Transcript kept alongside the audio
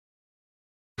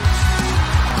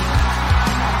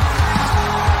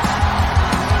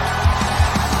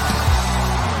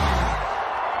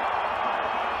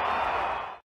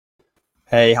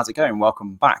Hey, how's it going?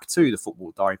 Welcome back to the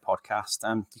Football Diary podcast.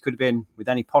 You could have been with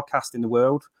any podcast in the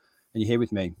world, and you're here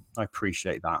with me. I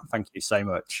appreciate that. Thank you so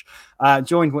much.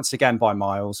 Joined once again by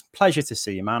Myles. Pleasure to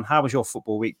see you, man. How was your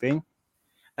football week been?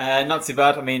 Not too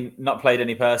bad. I mean, not played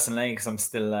any personally because I'm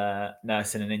still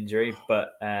nursing an injury.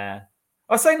 But I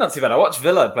was saying not too bad. I watched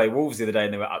Villa play Wolves the other day,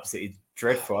 and they were absolutely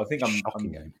dreadful. I think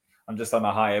Shocking game. I'm just on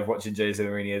a high of watching Jose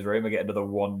Mourinho's Roma get another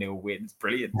 1-0 win. It's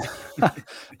brilliant.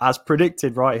 As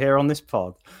predicted right here on this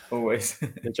pod. Always.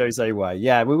 The Jose way.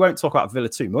 Yeah, we won't talk about Villa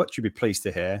too much. You'll be pleased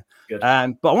to hear. Good.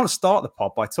 But I want to start the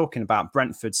pod by talking about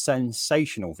Brentford's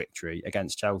sensational victory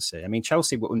against Chelsea. I mean,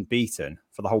 Chelsea were unbeaten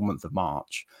for the whole month of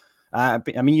March. I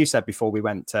mean, you said before we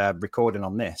went recording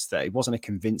on this that it wasn't a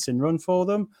convincing run for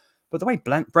them, but the way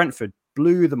Brentford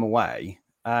blew them away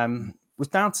was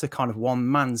down to kind of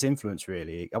one man's influence,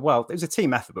 really. Well, it was a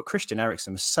team effort, but Christian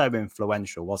Eriksen was so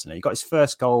influential, wasn't he? He got his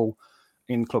first goal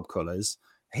in club colours.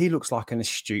 He looks like an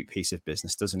astute piece of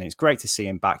business, doesn't he? It's great to see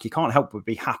him back. You can't help but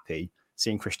be happy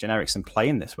seeing Christian Eriksen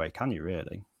playing this way, can you,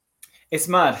 really? It's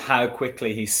mad how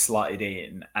quickly he slotted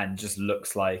in and just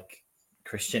looks like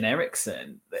Christian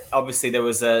Eriksen. Obviously, there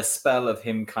was a spell of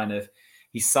him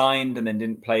he signed and then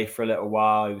didn't play for a little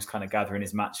while. He was kind of gathering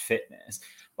his match fitness.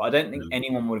 But I don't think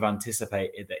anyone would have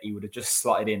anticipated that he would have just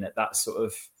slotted in at that sort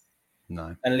of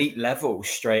elite level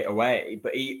straight away.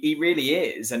 But he really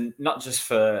is. And not just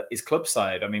for his club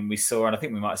side. I mean, we saw, and I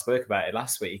think we might have spoke about it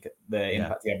last week, the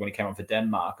impact he had when he came on for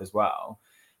Denmark as well.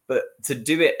 But to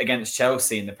do it against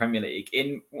Chelsea in the Premier League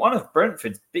in one of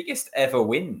Brentford's biggest ever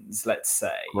wins, let's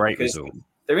say. Great result.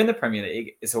 They're in the Premier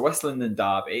League. It's a West London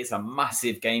derby. It's a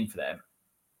massive game for them.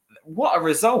 What a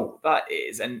result that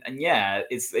is. And yeah,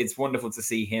 it's wonderful to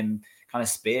see him kind of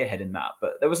spearheading that.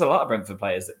 But there was a lot of Brentford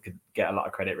players that could get a lot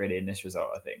of credit really in this result,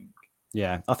 I think.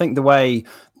 Yeah, I think the way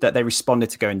that they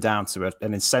responded to going down to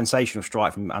a sensational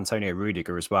strike from Antonio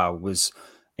Rudiger as well was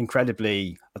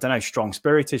incredibly,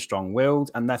 strong-spirited, strong-willed.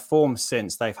 And their form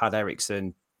since they've had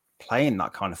Eriksen playing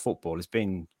that kind of football has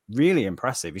been really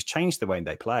impressive. He's changed the way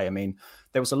they play. I mean,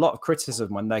 there was a lot of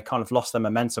criticism when they kind of lost their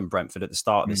momentum, Brentford, at the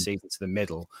start of the season to the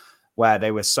middle, where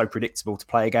they were so predictable to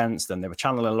play against and they were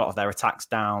channeling a lot of their attacks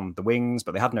down the wings,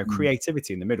 but they had no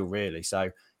creativity in the middle, really.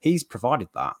 So he's provided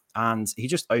that. And he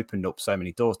just opened up so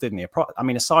many doors, didn't he? I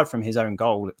mean, aside from his own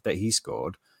goal that he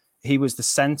scored, he was the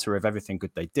centre of everything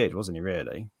good they did, wasn't he,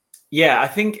 really? Yeah, I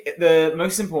think the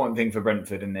most important thing for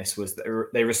Brentford in this was that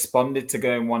they responded to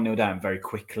going 1-0 down very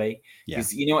quickly.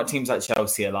 Because you know what teams like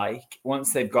Chelsea are like?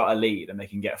 Once they've got a lead and they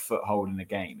can get a foothold in the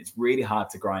game, it's really hard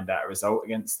to grind out a result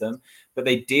against them. But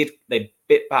they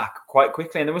bit back quite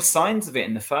quickly. And there were signs of it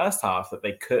in the first half that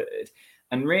they could.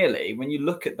 And really, when you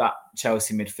look at that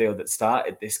Chelsea midfield that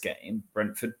started this game,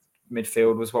 Brentford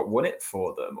midfield was what won it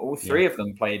for them. All three of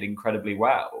them played incredibly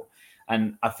well.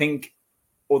 And I think,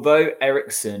 although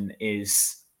Eriksen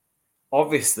is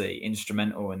obviously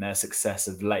instrumental in their success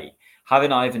of late,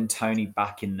 having Ivan Toney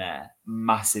back in there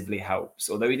massively helps.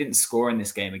 Although he didn't score in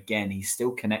this game again, he's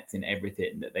still connecting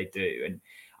everything that they do. And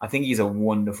I think he's a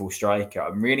wonderful striker.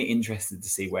 I'm really interested to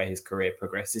see where his career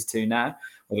progresses to now,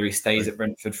 whether he stays at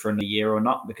Brentford for another year or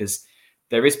not, because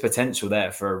there is potential there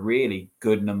for a really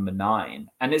good number 9.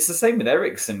 And it's the same with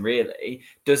Eriksen, really.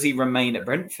 Does he remain at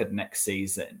Brentford next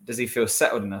season? Does he feel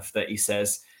settled enough that he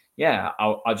says, yeah,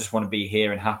 I just want to be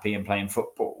here and happy and playing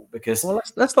football? Because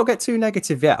let's not get too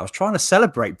negative yet. I was trying to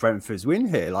celebrate Brentford's win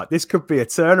here. Like, this could be a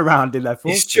turnaround in their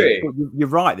football. It's true. You're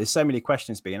right. There's so many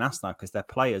questions being asked now because their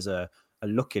players are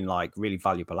looking like really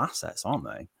valuable assets, aren't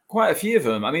they? Quite a few of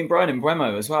them. I mean, Brian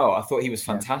Mbeumo as well. I thought he was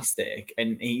fantastic,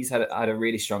 and he's had a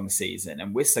really strong season.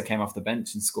 And Wissa came off the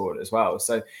bench and scored as well.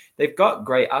 So they've got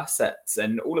great assets.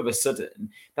 And all of a sudden,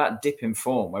 that dip in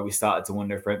form where we started to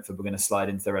wonder if Brentford were going to slide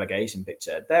into the relegation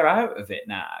picture, they're out of it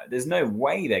now. There's no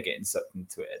way they're getting sucked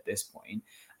into it at this point.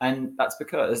 And that's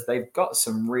because they've got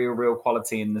some real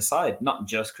quality in the side, not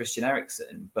just Christian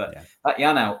Eriksen, but that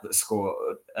Janelt that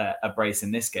scored a brace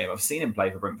in this game. I've seen him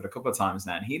play for Brentford a couple of times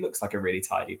now, and he looks like a really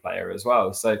tidy player as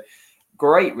well. So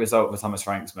great result for Thomas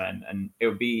Frank's men. And it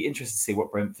would be interesting to see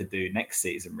what Brentford do next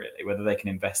season, really, whether they can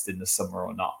invest in the summer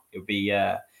or not. It would be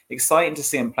exciting to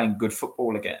see him playing good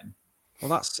football again. Well,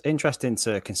 that's interesting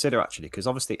to consider, actually, because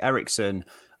obviously Eriksen,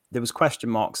 there was question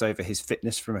marks over his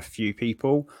fitness from a few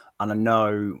people. And I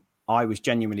know I was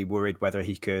genuinely worried whether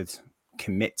he could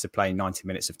commit to playing 90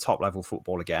 minutes of top level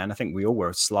football again. I think we all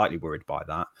were slightly worried by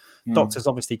that. Doctors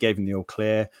obviously gave him the all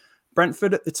clear.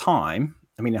 Brentford at the time,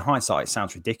 I mean, in hindsight, it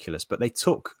sounds ridiculous, but they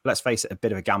took, let's face it, a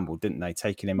bit of a gamble, didn't they,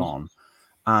 taking him on?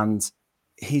 And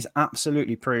he's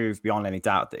absolutely proved beyond any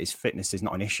doubt that his fitness is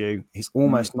not an issue. He's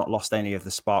almost not lost any of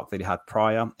the spark that he had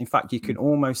prior. In fact, you can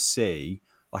almost see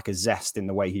like a zest in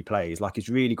the way he plays. Like he's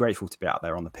really grateful to be out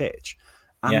there on the pitch.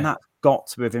 And that's got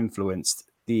to have influenced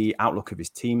the outlook of his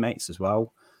teammates as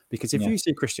well. Because if you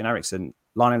see Christian Eriksen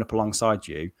lining up alongside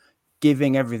you,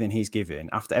 giving everything he's given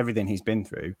after everything he's been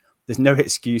through, there's no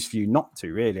excuse for you not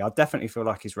to, really. I definitely feel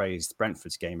like he's raised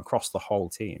Brentford's game across the whole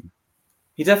team.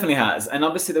 He definitely has. And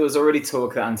obviously there was already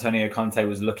talk that Antonio Conte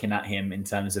was looking at him in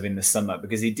terms of in the summer,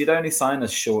 because he did only sign a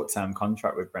short-term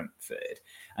contract with Brentford.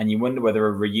 And you wonder whether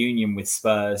a reunion with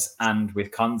Spurs and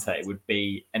with Conte would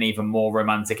be an even more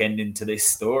romantic ending to this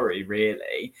story,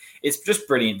 really. It's just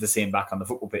brilliant to see him back on the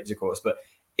football pitch, of course, but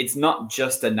it's not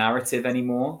just a narrative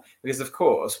anymore. Because, of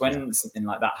course, when something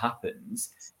like that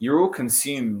happens, you're all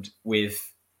consumed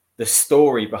with the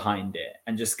story behind it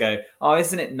and just go, oh,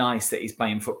 isn't it nice that he's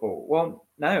playing football? Well,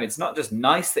 no, it's not just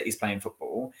nice that he's playing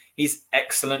football. He's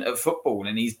excellent at football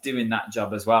and he's doing that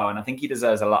job as well. And I think he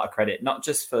deserves a lot of credit, not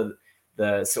just for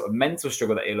the sort of mental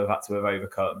struggle that he'll have had to have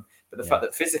overcome, but the fact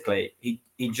that physically he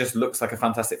just looks like a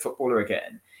fantastic footballer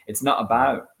again. It's not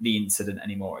about the incident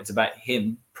anymore. It's about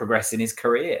him progressing his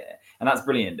career. And that's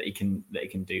brilliant that he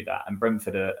can do that. And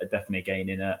Brentford are definitely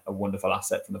gaining a wonderful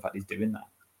asset from the fact he's doing that.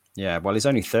 Yeah, well, he's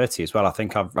only 30 as well. I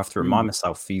think I have to remind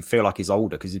myself, you feel like he's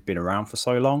older because he's been around for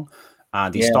so long.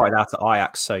 And he started out at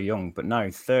Ajax so young. But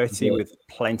no, 30 with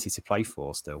plenty to play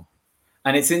for still.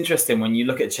 And it's interesting when you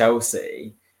look at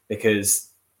Chelsea, because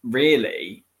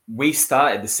really, we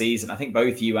started the season, I think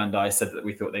both you and I said that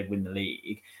we thought they'd win the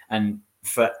league. And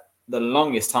for the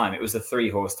longest time, it was a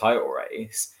 3-horse title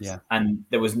race. Yeah. And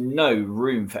there was no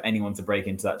room for anyone to break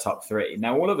into that top 3.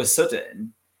 Now, all of a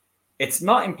sudden, it's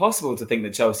not impossible to think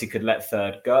that Chelsea could let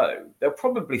third go. They'll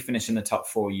probably finish in the top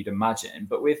 4, you'd imagine.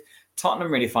 But with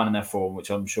Tottenham really finding their form, which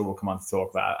I'm sure we'll come on to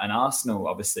talk about, and Arsenal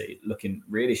obviously looking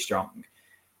really strong,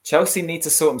 Chelsea need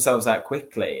to sort themselves out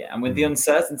quickly. And with the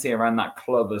uncertainty around that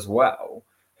club as well,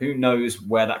 who knows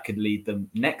where that could lead them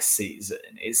next season?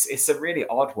 It's a really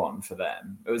odd one for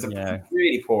them. It was a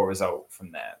really poor result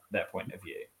from their point of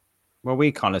view. Well,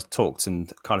 we kind of talked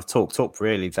up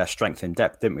really their strength in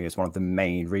depth, didn't we, as one of the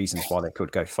main reasons why they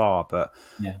could go far. But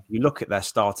you look at their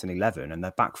starting 11 and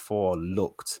their back 4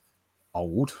 looked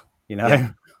old, you know. Yeah.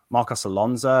 Marcos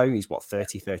Alonso, he's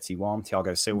 30, 31.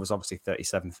 Thiago Silva's obviously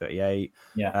 37, 38.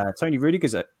 Yeah. Tony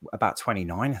Rudiger's at about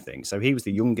 29, I think. So he was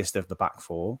the youngest of the back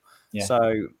 4. Yeah.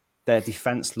 So their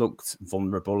defence looked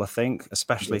vulnerable, I think,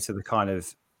 especially to the kind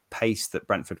of pace that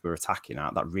Brentford were attacking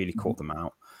at. That really caught them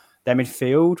out. Their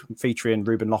midfield, featuring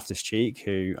Ruben Loftus-Cheek,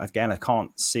 who, again, I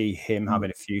can't see him having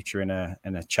a future in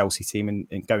a Chelsea team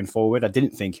in going forward. I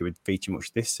didn't think he would feature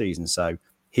much this season, so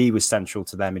he was central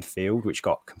to their midfield, which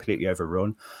got completely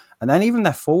overrun. And then even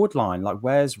their forward line, like,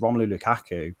 where's Romelu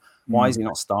Lukaku? Why is he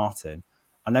not starting?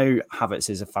 I know Havertz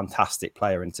is a fantastic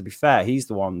player, and to be fair, he's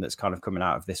the one that's kind of coming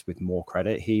out of this with more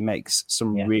credit. He makes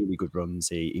some really good runs.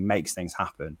 He makes things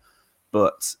happen.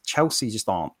 But Chelsea just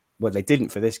aren't. Well, they didn't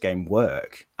for this game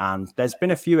work. And there's been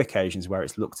a few occasions where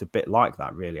it's looked a bit like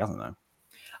that, really, hasn't there?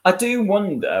 I do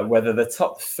wonder whether the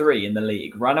top 3 in the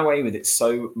league ran away with it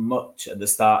so much at the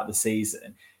start of the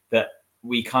season that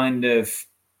we kind of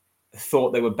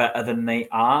thought they were better than they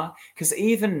are. Because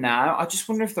even now, I just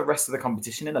wonder if the rest of the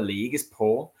competition in the league is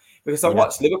poor. Because I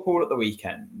watched Liverpool at the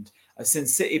weekend. I've seen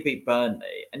City beat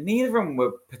Burnley, and neither of them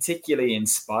were particularly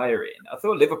inspiring. I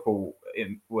thought Liverpool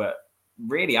were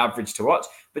really average to watch,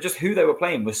 but just who they were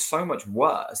playing was so much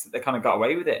worse that they kind of got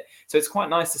away with it. So it's quite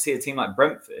nice to see a team like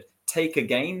Brentford take a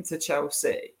game to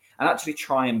Chelsea and actually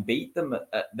try and beat them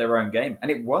at their own game.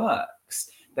 And it works.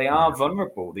 They are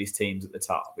vulnerable, these teams at the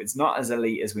top. It's not as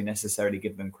elite as we necessarily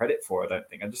give them credit for, I don't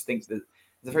think. I just think that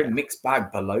there's a very mixed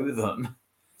bag below them.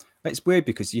 It's weird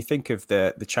because you think of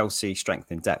the Chelsea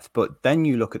strength in depth, but then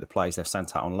you look at the players they've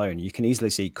sent out on loan. You can easily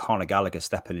see Conor Gallagher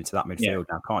stepping into that midfield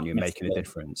now, can't you, and making a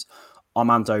difference.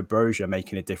 Armando Broja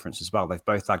making a difference as well. They've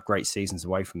both had great seasons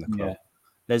away from the club. Yeah.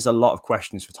 There's a lot of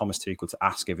questions for Thomas Tuchel to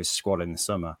ask of his squad in the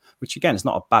summer, which again is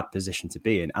not a bad position to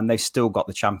be in. And they've still got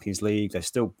the Champions League. They've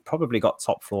still probably got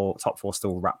top four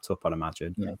still wrapped up, I'd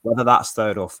imagine. Yeah. Whether that's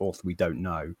third or fourth, we don't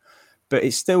know. But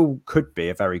it still could be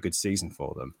a very good season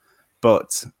for them.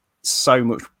 But so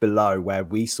much below where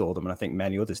we saw them, and I think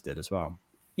many others did as well.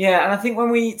 Yeah, and I think when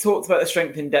we talked about the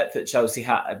strength in depth that Chelsea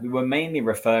had, we were mainly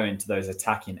referring to those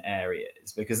attacking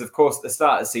areas because, of course, at the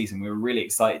start of the season, we were really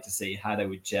excited to see how they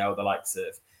would gel the likes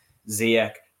of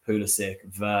Ziyech, Pulisic,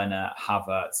 Werner,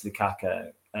 Havertz,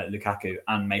 Lukaku,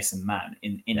 and Mason Mount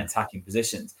in attacking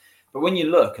positions. But when you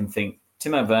look and think,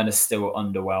 Timo Werner's still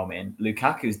underwhelming,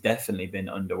 Lukaku's definitely been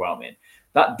underwhelming.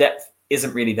 That depth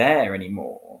isn't really there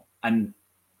anymore. And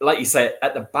like you say,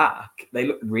 at the back, they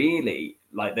look really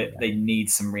like they need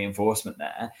some reinforcement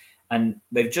there. And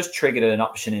they've just triggered an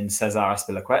option in Cesar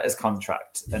Azpilicueta's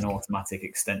contract, an automatic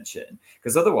extension,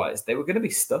 because otherwise they were going to be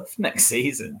stuffed next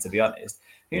season, to be honest.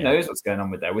 Who knows what's going on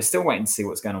with that? We're still waiting to see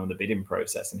what's going on with the bidding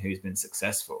process and who's been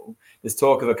successful. There's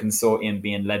talk of a consortium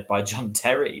being led by John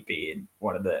Terry being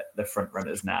one of the front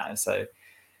runners now. So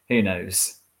who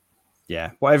knows?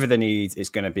 Yeah, whatever they need is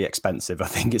going to be expensive. I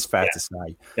think it's fair to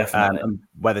say. Definitely. And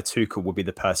whether Tuchel will be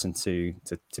the person to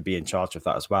be in charge of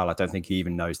that as well, I don't think he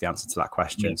even knows the answer to that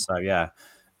question. So yeah,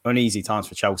 uneasy times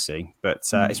for Chelsea, but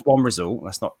it's one result.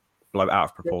 Let's not blow it out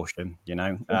of proportion.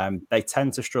 They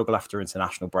tend to struggle after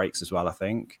international breaks as well. I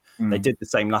think they did the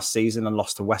same last season and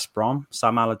lost to West Brom.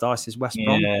 Sam Allardyce's West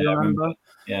Brom. Do you remember?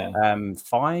 Yeah.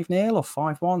 5-0 or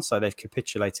 5-1. So they've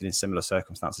capitulated in similar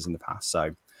circumstances in the past.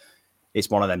 So it's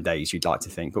one of them days you'd like to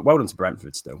think, but well done to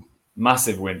Brentford still.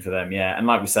 Massive win for them, yeah. And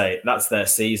like we say, that's their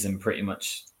season pretty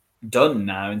much done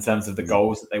now in terms of the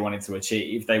goals that they wanted to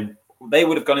achieve. They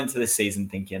would have gone into this season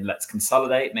thinking, let's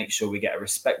consolidate, make sure we get a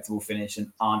respectable finish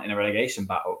and aren't in a relegation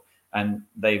battle. And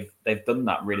they've done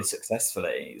that really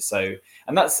successfully. So,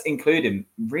 and that's including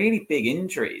really big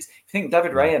injuries. I think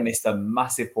David Raya missed a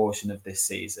massive portion of this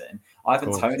season.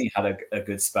 Ivan Toney had a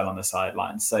good spell on the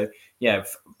sidelines. So yeah,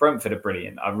 Brentford are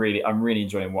brilliant. I'm really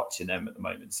enjoying watching them at the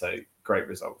moment. So great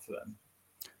result for them.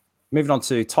 Moving on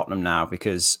to Tottenham now,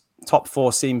 because top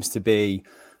four seems to be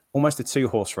almost a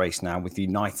two-horse race now, with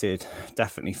United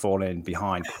definitely falling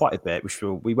behind quite a bit, which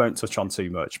we won't touch on too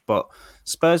much. But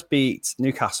Spurs beat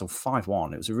Newcastle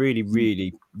 5-1. It was a really,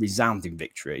 really resounding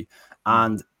victory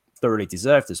and thoroughly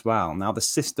deserved as well. Now, the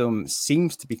system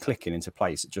seems to be clicking into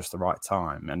place at just the right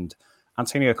time. And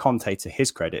Antonio Conte, to his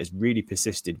credit, has really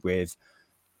persisted with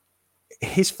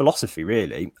his philosophy,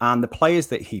 really. And the players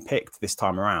that he picked this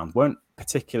time around weren't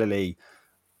particularly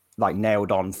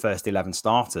nailed on first 11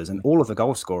 starters, and all of the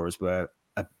goal scorers were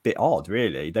a bit odd,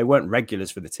 really. They weren't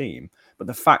regulars for the team, but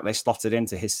the fact they slotted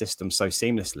into his system so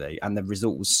seamlessly and the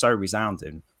result was so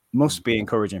resounding must be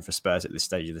encouraging for Spurs at this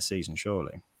stage of the season,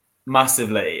 surely.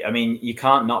 Massively. I mean, you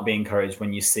can't not be encouraged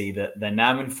when you see that they're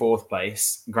now in fourth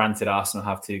place. Granted, Arsenal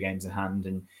have 2 games in hand,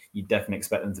 and you definitely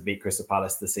expect them to beat Crystal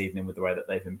Palace this evening with the way that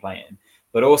they've been playing.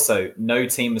 But also, no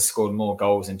team has scored more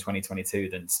goals in 2022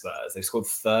 than Spurs. They've scored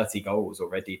 30 goals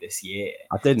already this year.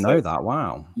 I didn't know that.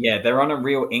 Wow. Yeah, they're on a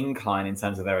real incline in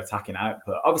terms of their attacking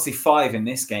output. Obviously, 5 in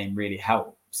this game really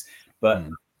helps. But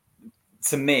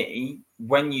to me,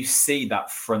 when you see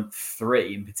that front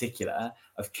 3 in particular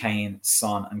of Kane,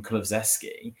 Son and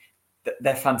Kulusevski,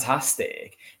 they're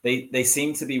fantastic. They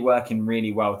seem to be working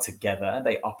really well together.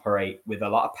 They operate with a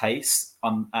lot of pace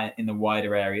in the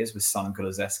wider areas with Son and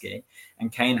Kulusevski.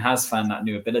 And Kane has found that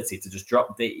new ability to just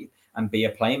drop deep and be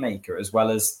a playmaker, as well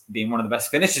as being one of the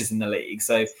best finishers in the league.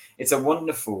 So it's a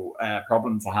wonderful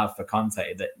problem to have for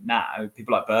Conte, that now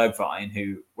people like Bergwijn,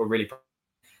 who were really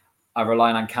are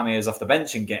relying on cameos off the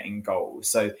bench and getting goals.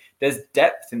 So there's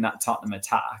depth in that Tottenham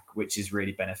attack, which is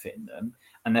really benefiting them.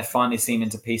 And they're finally seeming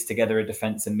to piece together a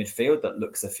defence and midfield that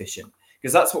looks efficient.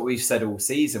 Because that's what we've said all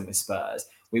season with Spurs.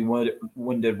 We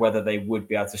wondered whether they would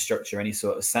be able to structure any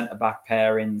sort of centre-back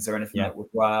pairings or anything that would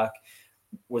work.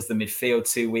 Was the midfield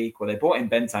too weak? Well, they brought in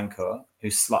Bentancur, who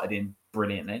slotted in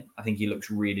brilliantly. I think he looks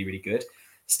really, really good.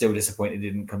 Still disappointed he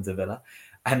didn't come to Villa.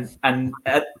 And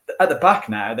at the back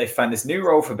now, they found this new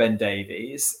role for Ben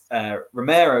Davies.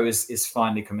 Romero is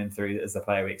finally coming through as the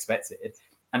player we expected.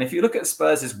 And if you look at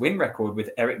Spurs' win record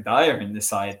with Eric Dyer in the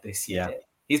side this year,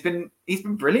 he's been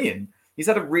brilliant. He's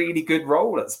had a really good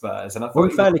role at Spurs. And I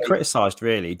thought fairly criticised,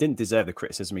 really. He didn't deserve the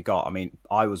criticism he got. I mean,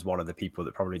 I was one of the people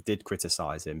that probably did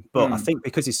criticise him. But I think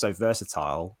because he's so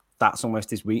versatile, that's almost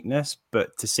his weakness.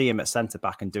 But to see him at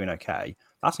centre-back and doing okay,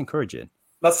 that's encouraging.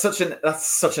 That's such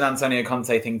an Antonio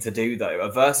Conte thing to do, though.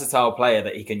 A versatile player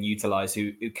that he can utilise,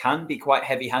 who can be quite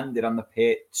heavy-handed on the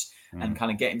pitch and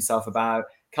kind of get himself about.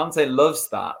 Conte loves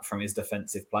that from his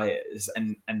defensive players,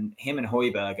 and him and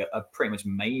Højbjerg are pretty much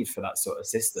made for that sort of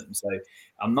system. So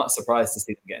I'm not surprised to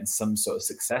see them getting some sort of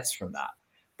success from that.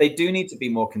 They do need to be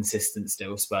more consistent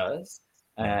still, Spurs.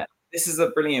 This is a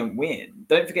brilliant win.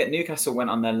 Don't forget, Newcastle went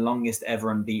on their longest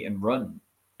ever unbeaten run.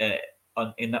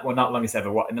 Not longest ever,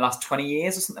 in the last 20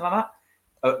 years or something like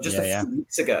that? Just a few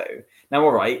weeks ago. Now,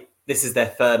 all right, this is their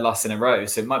 3rd loss in a row,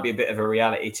 so it might be a bit of a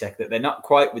reality check that they're not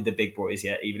quite with the big boys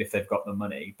yet, even if they've got the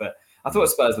money. But I thought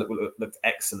Spurs looked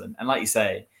excellent. And like you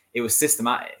say, it was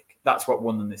systematic. That's what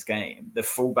won them this game. The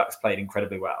fullbacks played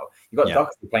incredibly well. You've got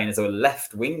Doherty playing as a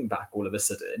left wing back all of a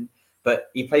sudden, but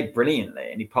he played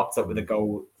brilliantly and he popped up with a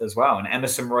goal as well. And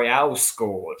Emerson Royale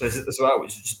scored as well,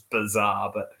 which is just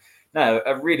bizarre. But no,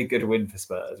 a really good win for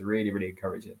Spurs. Really, really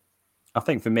encouraging. I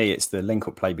think for me, it's the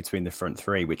link-up play between the front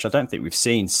three, which I don't think we've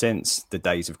seen since the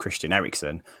days of Christian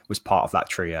Eriksen was part of that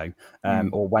trio,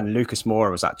 or when Lucas Moura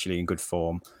was actually in good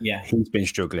form. Yeah, he's been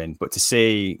struggling. But to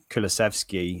see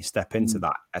Kulusevski step into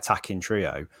that attacking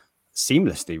trio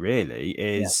seamlessly, really,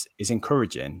 is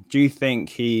encouraging. Do you think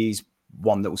he's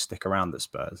one that will stick around at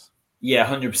Spurs? Yeah,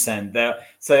 100%.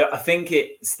 So I think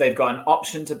they've got an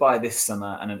option to buy this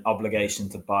summer and an obligation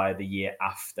to buy the year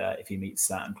after if he meets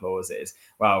certain clauses.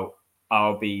 Well,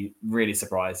 I'll be really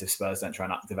surprised if Spurs don't try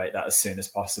and activate that as soon as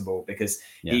possible, because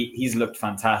he's looked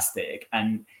fantastic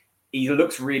and he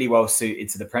looks really well suited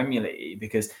to the Premier League,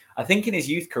 because I think in his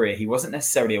youth career, he wasn't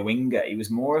necessarily a winger. He was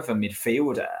more of a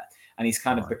midfielder, and he's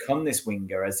kind of become this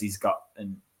winger as he's got,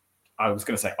 and I was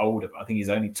going to say older, but I think he's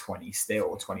only 20 still,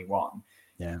 or 21.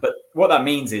 Yeah. But what that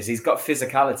means is he's got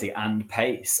physicality and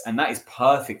pace, and that is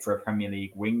perfect for a Premier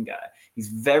League winger. He's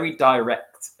very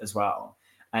direct as well.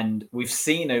 And we've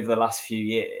seen over the last few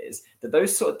years that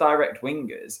those sort of direct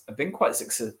wingers have been quite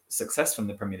successful in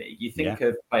the Premier League. You think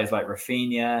of players like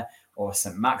Rafinha or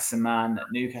St. Maximan at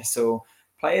Newcastle,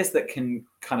 players that can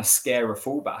kind of scare a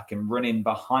fullback and run in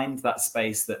behind that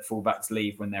space that fullbacks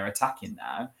leave when they're attacking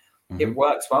now. It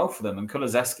works well for them. And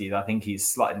Kulusevski, I think he's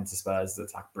slotted into Spurs'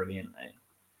 attack brilliantly.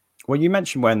 Well, you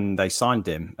mentioned when they signed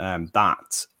him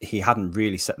that he hadn't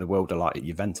really set the world alight at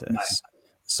Juventus. No.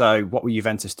 So what were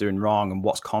Juventus doing wrong, and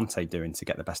what's Conte doing to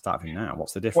get the best out of him now?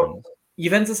 What's the difference? Well,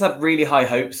 Juventus had really high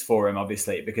hopes for him,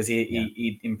 obviously, because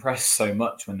he impressed so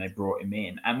much when they brought him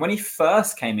in. And when he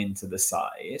first came into the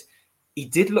side, he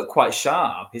did look quite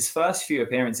sharp. His first few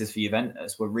appearances for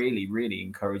Juventus were really, really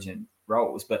encouraging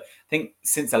roles. But I think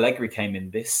since Allegri came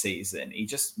in this season, he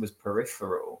just was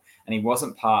peripheral, and he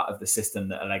wasn't part of the system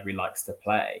that Allegri likes to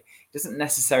play. He doesn't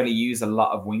necessarily use a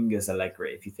lot of wingers,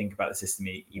 Allegri. If you think about the system,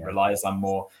 he relies on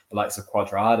more the likes of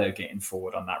Cuadrado getting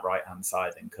forward on that right-hand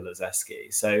side than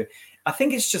Kulusevski. So I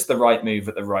think it's just the right move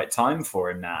at the right time for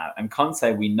him now. And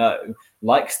Conte, we know,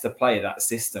 likes to play that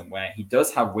system where he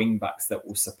does have wing-backs that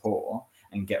will support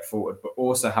and get forward, but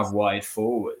also have wide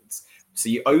forwards. So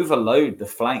you overload the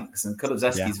flanks, and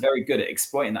Kulusevski is very good at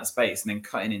exploiting that space and then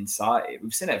cutting inside.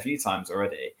 We've seen it a few times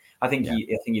already. I think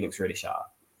he looks really sharp.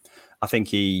 I think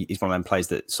he's one of them players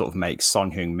that sort of makes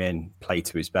Son Heung-min play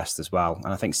to his best as well.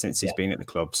 And I think since he's been at the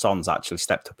club, Son's actually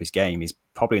stepped up his game. He's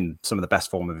probably in some of the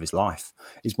best form of his life.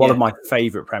 He's one of my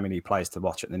favourite Premier League players to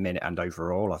watch at the minute, and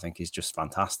overall, I think he's just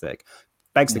fantastic.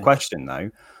 Begs the question, though,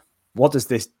 what does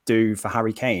this do for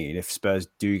Harry Kane if Spurs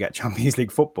do get Champions League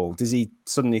football? Does he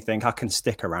suddenly think I can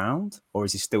stick around, or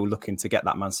is he still looking to get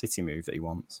that Man City move that he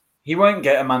wants? He won't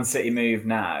get a Man City move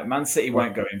now. Man City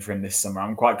won't go in for him this summer.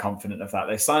 I'm quite confident of that.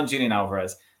 They signed Julian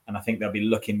Alvarez, and I think they'll be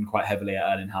looking quite heavily at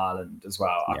Erling Haaland as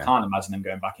well. I can't imagine them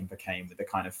going back in for Kane with the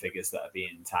kind of figures that are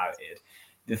being touted.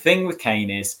 The thing with Kane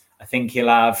is I think he'll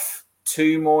have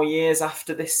 2 more years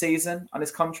after this season on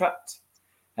his contract.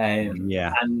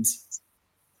 And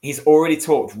he's already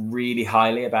talked really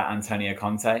highly about Antonio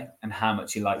Conte and how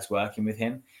much he likes working with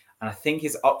him. And I think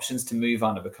his options to move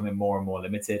on are becoming more and more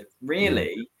limited.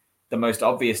 Really, the most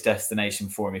obvious destination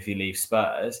for him if he leaves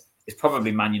Spurs is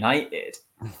probably Man United.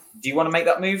 Do you want to make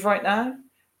that move right now?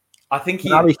 I think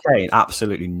Harry Kane,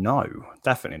 absolutely no.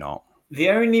 Definitely not. The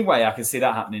only way I can see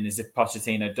that happening is if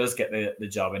Pochettino does get the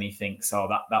job and he thinks, oh,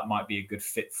 that might be a good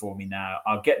fit for me now.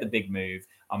 I'll get the big move.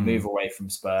 I'll move away from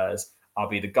Spurs. I'll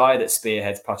be the guy that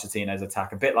spearheads Pochettino's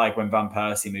attack, a bit like when Van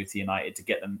Persie moved to United to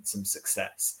get them some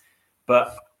success.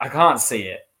 But I can't see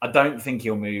it. I don't think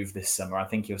he'll move this summer. I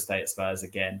think he'll stay at Spurs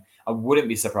again. I wouldn't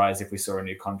be surprised if we saw a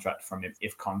new contract from him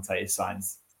if Conte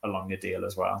signs a longer deal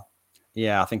as well.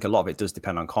 Yeah, I think a lot of it does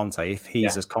depend on Conte. If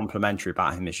he's as complimentary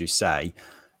about him as you say,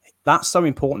 that's so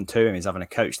important to him, is having a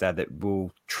coach there that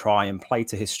will try and play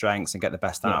to his strengths and get the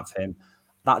best out of him.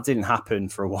 That didn't happen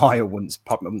for a while once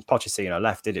Pochettino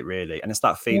left, did it really? And it's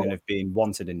that feeling of being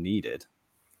wanted and needed.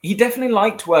 He definitely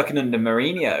liked working under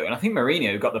Mourinho, and I think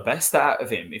Mourinho got the best out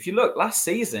of him. If you look, last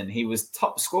season, he was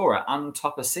top scorer and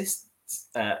top assist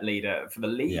leader for the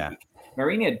league. Yeah.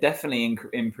 Mourinho definitely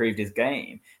improved his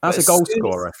game. As a goal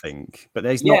scorer, I think. But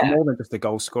there's not more than just a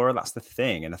goal scorer. That's the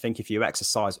thing. And I think if you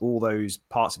exercise all those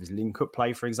parts of his link-up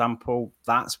play, for example,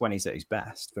 that's when he's at his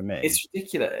best for me. It's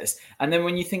ridiculous. And then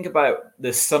when you think about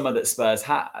the summer that Spurs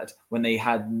had, when they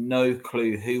had no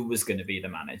clue who was going to be the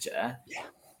manager,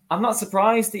 I'm not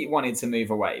surprised that he wanted to move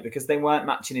away because they weren't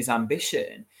matching his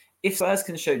ambition. If Spurs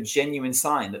can show genuine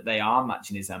sign that they are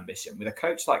matching his ambition with a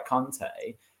coach like Conte,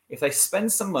 if they spend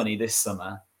some money this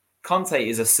summer, Conte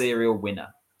is a serial winner.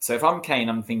 So if I'm Kane,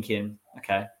 I'm thinking,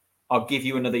 okay, I'll give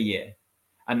you another year.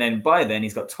 And then by then,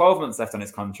 he's got 12 months left on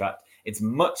his contract. It's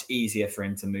much easier for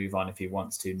him to move on if he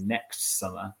wants to next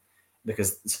summer.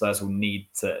 because Spurs will need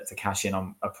to cash in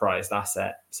on a prized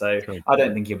asset. So I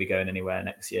don't think he'll be going anywhere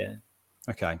next year.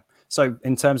 Okay. So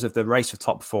in terms of the race for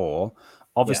top four,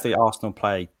 obviously Arsenal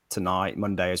play tonight,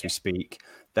 Monday, as we speak.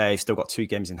 They've still got 2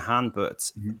 games in hand, but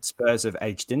Spurs have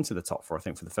edged into the top four, I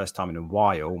think, for the first time in a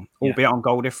while, albeit on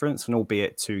goal difference and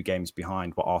albeit 2 games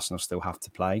behind what Arsenal still have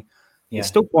to play. It's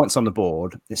still points on the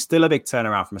board. It's still a big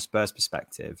turnaround from a Spurs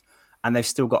perspective, and they've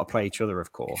still got to play each other,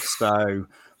 of course. So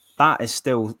that is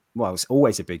still, well, it's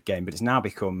always a big game, but it's now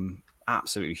become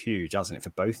absolutely huge, hasn't it, for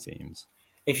both teams?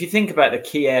 If you think about the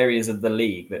key areas of the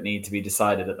league that need to be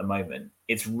decided at the moment,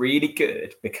 it's really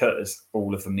good because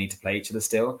all of them need to play each other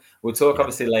still. We'll talk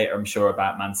obviously later, I'm sure,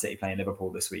 about Man City playing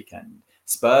Liverpool this weekend.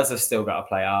 Spurs have still got to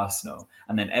play Arsenal,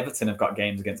 and then Everton have got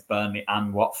games against Burnley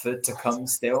and Watford to come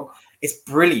still. It's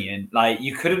brilliant. Like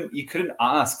you couldn't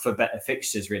ask for better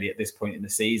fixtures really at this point in the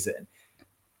season.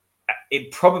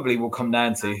 It probably will come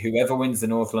down to whoever wins the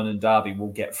North London derby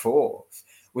will get fourth,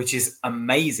 which is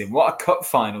amazing. What a cup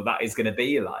final that is going to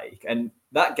be like. And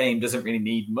that game doesn't really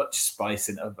need much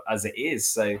spicing up as it is.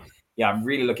 So, yeah, I'm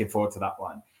really looking forward to that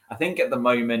one. I think at the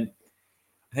moment,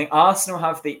 I think Arsenal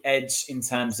have the edge in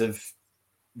terms of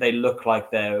they look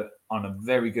like they're on a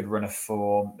very good run of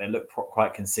form. They look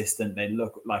quite consistent. They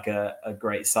look like a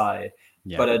great side.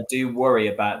 Yeah. But I do worry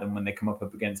about them when they come up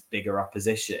against bigger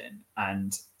opposition.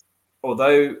 And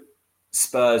although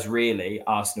Spurs really,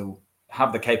 Arsenal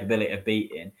have the capability of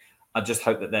beating, I just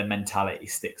hope that their mentality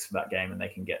sticks for that game and they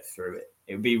can get through it.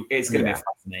 It's going to be a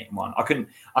fascinating one.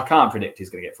 I can't predict who's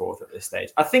going to get fourth at this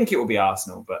stage. I think it will be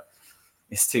Arsenal, but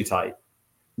it's too tight.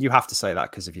 You have to say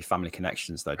that because of your family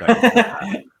connections, though, don't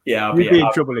you? Yeah, you'd be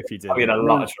in trouble if you did. I'd be in a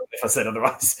lot of trouble if I said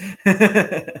otherwise.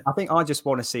 I think I just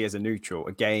want to see as a neutral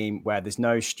a game where there's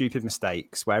no stupid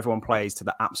mistakes, where everyone plays to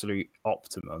the absolute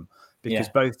optimum. Because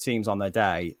both teams on their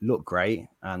day look great,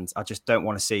 and I just don't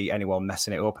want to see anyone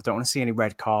messing it up. I don't want to see any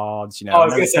red cards. You know, I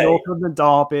was going to say North London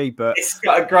derby, but it's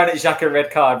got a Granit Xhaka red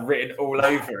card written all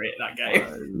over it. That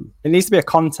game. It needs to be a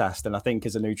contest, and I think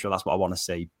as a neutral, that's what I want to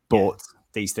see. But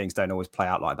these things don't always play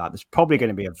out like that. There's probably going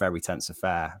to be a very tense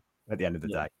affair at the end of the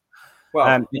day.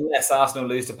 Well, unless Arsenal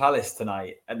lose to Palace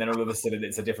tonight, and then all of a sudden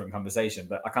it's a different conversation.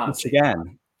 But I can't see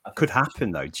again. Could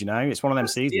happen though. Do you know? It's one of them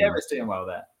seasons. Vieira's doing well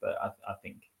there, but I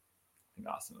think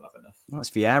Arsenal have enough. Well,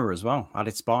 it's Vieira as well.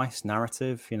 Added spice,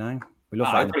 narrative. You know, we love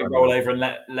that. I'd probably roll over and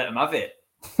let them have it.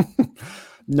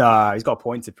 No, he's got a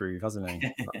point to prove, hasn't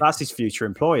he? That's his future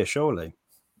employer, surely.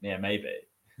 Yeah, maybe.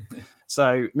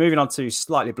 So moving on to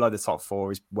slightly below the top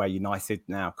four is where United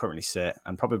now currently sit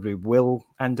and probably will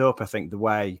end up. I think the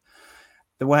way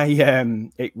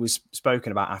it was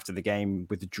spoken about after the game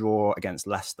with the draw against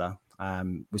Leicester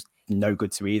was no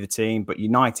good to either team, but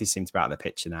United seem to be out of the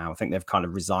picture now. I think they've kind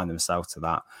of resigned themselves to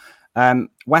that.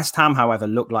 West Ham, however,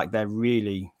 look like they're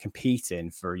really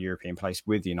competing for a European place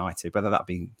with United, whether that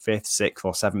be 5th, 6th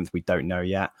or 7th, we don't know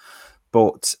yet.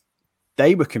 But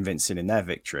they were convincing in their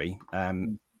victory.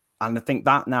 And I think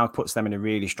that now puts them in a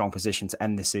really strong position to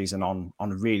end the season on a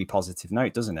really positive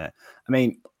note, doesn't it? I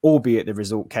mean, albeit the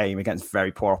result came against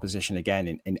very poor opposition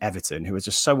again in Everton, who are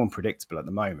just so unpredictable at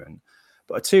the moment.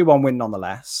 But a 2-1 win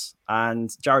nonetheless.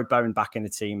 And Jared Bowen back in the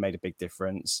team made a big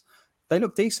difference. They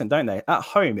look decent, don't they? At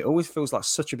home, it always feels like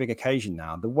such a big occasion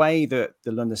now. The way that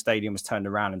the London Stadium was turned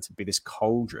around and to be this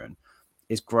cauldron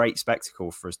is great spectacle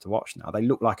for us to watch now. They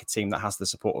look like a team that has the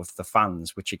support of the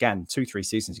fans, which again, 2-3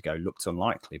 seasons ago looked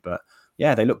unlikely. But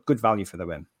yeah, they look good value for the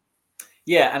win.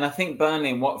 Yeah, and I think Burnley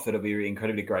and Watford will be really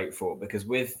incredibly grateful because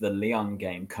with the Lyon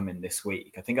game coming this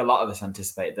week, I think a lot of us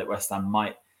anticipate that West Ham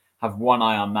might have one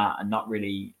eye on that and not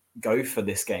really go for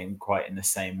this game quite in the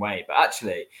same way. But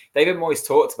actually, David Moyes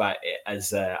talked about it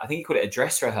as, I think he called it a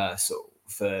dress rehearsal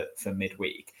for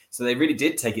midweek. So they really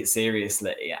did take it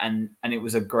seriously, and it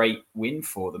was a great win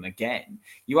for them again.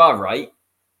 You are right.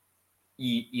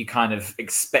 You kind of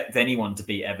expect anyone to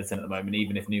beat Everton at the moment,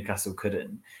 even if Newcastle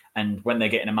couldn't. And when they're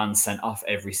getting a man sent off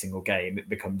every single game, it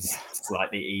becomes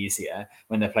slightly easier.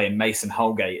 When they're playing Mason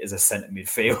Holgate as a centre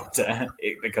midfielder,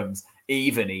 it becomes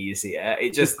even easier.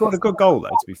 It just got a good goal, though,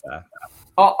 to be fair.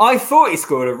 I thought he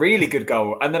scored a really good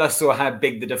goal, and then I saw how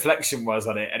big the deflection was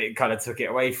on it, and it kind of took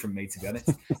it away from me, to be honest.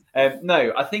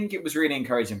 No, I think it was really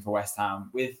encouraging for West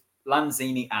Ham. With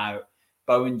Lanzini out,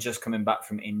 Bowen just coming back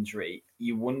from injury,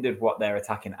 you wondered what their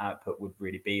attacking output would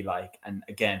really be like. And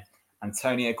again,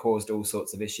 Antonio caused all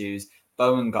sorts of issues.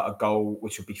 Bowen got a goal,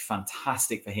 which would be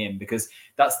fantastic for him because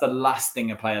that's the last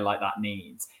thing a player like that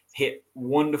needs. Hit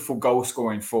wonderful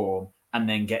goal-scoring form and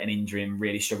then get an injury and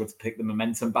really struggle to pick the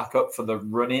momentum back up for the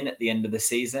run-in at the end of the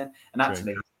season. And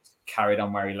actually carried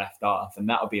on where he left off. And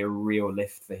that'll be a real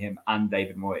lift for him and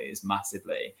David Moyes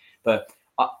massively. But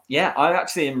I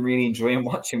actually am really enjoying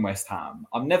watching West Ham.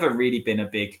 I've never really been a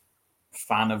big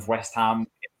fan of West Ham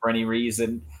for any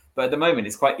reason, but at the moment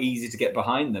it's quite easy to get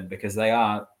behind them because they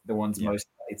are the ones most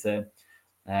likely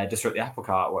to disrupt the apple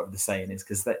cart, whatever the saying is,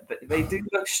 because they do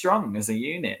look strong as a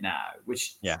unit now,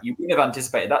 which you wouldn't have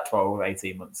anticipated that 12 or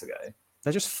 18 months ago.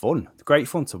 They're just fun. Great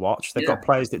fun to watch. They've got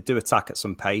players that do attack at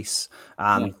some pace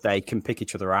and they can pick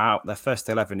each other out. Their first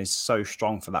 11 is so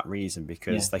strong for that reason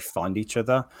because they find each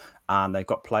other and they've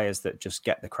got players that just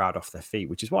get the crowd off their feet,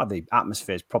 which is why the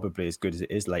atmosphere is probably as good as it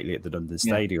is lately at the London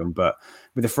Stadium. But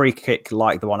with a free kick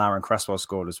like the one Aaron Cresswell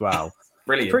scored as well,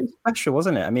 brilliant. It's pretty special,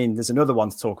 wasn't it? I mean, there's another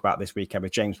one to talk about this weekend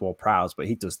with James Ward-Prowse, but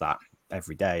he does that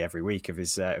every day, every week of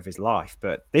his life.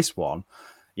 But this one,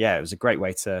 it was a great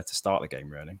way to start the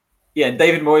game, really. Yeah, and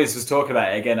David Moyes was talking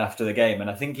about it again after the game, and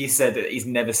I think he said that he's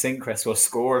never seen Cresswell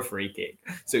score a free kick.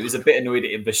 So he was a bit annoyed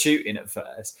at him for shooting at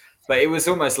first. But it was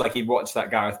almost like he'd watched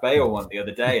that Gareth Bale one the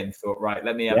other day and thought, right,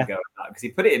 let me have a go at that. Because he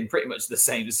put it in pretty much the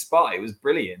same spot. It was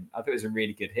brilliant. I thought it was a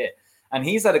really good hit. And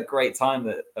he's had a great time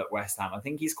at West Ham. I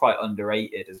think he's quite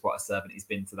underrated as what a servant he's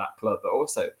been to that club. But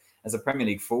also, as a Premier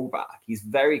League fullback, he's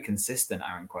very consistent,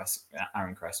 Aaron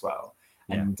Cresswell.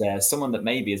 And someone that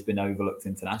maybe has been overlooked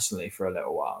internationally for a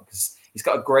little while because he's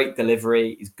got a great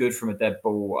delivery. He's good from a dead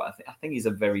ball. I think he's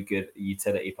a very good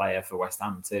utility player for West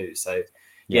Ham too. So,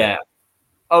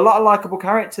 a lot of likable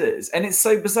characters. And it's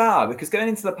so bizarre because going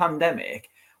into the pandemic,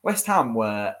 West Ham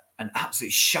were an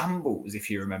absolute shambles, if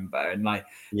you remember. And they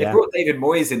brought David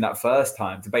Moyes in that first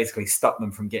time to basically stop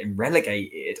them from getting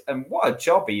relegated. And what a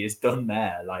job he has done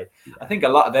there. I think a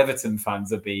lot of Everton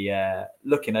fans will be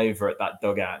looking over at that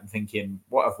dugout and thinking,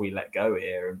 what have we let go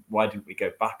here? And why didn't we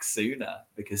go back sooner?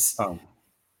 Because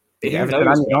Everton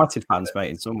and United fans,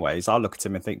 mate, in some ways, I look at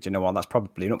him and think, do you know what, that's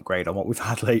probably an upgrade on what we've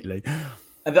had lately.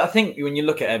 And I think when you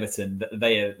look at Everton,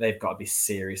 they've got to be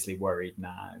seriously worried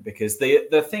now because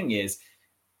the thing is,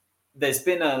 there's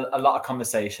been a lot of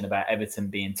conversation about Everton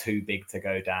being too big to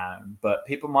go down, but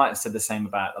people might have said the same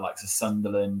about the likes of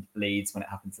Sunderland, Leeds when it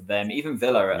happened to them, even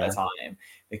Villa at a time.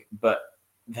 But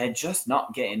they're just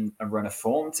not getting a run of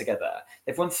form together.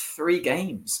 They've won 3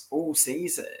 games all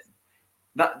season.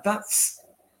 That's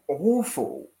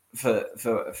awful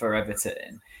for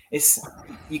Everton.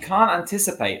 You can't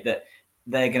anticipate that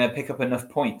they're going to pick up enough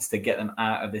points to get them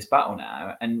out of this battle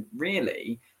now. And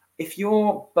really, if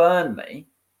you're Burnley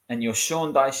and you're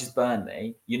Sean Dyche's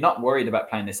Burnley, you're not worried about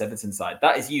playing this Everton side.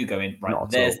 That is you going, right,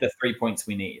 there's the 3 points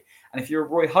we need. And if you're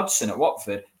Roy Hodgson at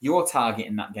Watford, you're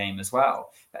targeting that game as well.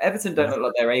 But Everton don't look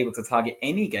like they're able to target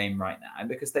any game right now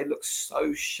because they look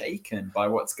so shaken by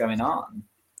what's going on.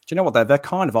 Do you know what? They're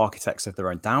kind of architects of their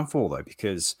own downfall, though,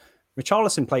 because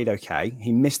Richarlison played okay.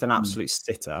 He missed an absolute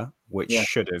sitter, which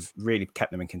should have really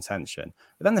kept them in contention.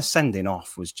 But then the sending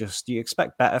off was just, you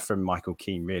expect better from Michael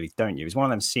Keane, really, don't you? He's one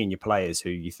of them senior players who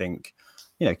you think,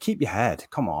 keep your head.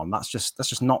 Come on, that's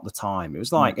just not the time. It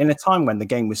was like in a time when the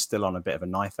game was still on a bit of a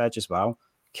knife edge as well.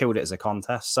 Killed it as a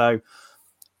contest. So,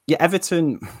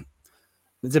 Everton,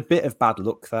 there's a bit of bad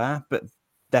luck there, but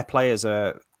their players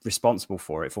are responsible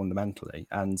for it fundamentally.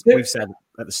 And we've said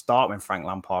at the start when Frank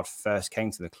Lampard first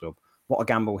came to the club, what a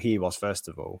gamble he was, first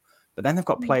of all. But then they've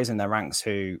got players in their ranks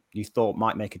who you thought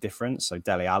might make a difference. So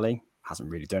Dele Alli hasn't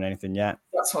really done anything yet.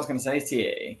 That's what I was going to say to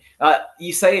you.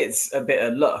 You say it's a bit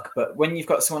of luck, but when you've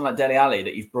got someone like Dele Alli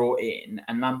that you've brought in,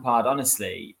 and Lampard,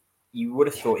 honestly, you would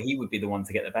have thought he would be the one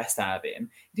to get the best out of him.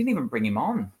 He didn't even bring him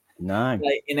on. No.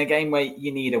 In a game where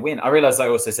you need a win. I realise I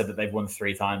also said that they've won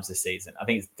 3 times this season. I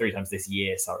think it's 3 times this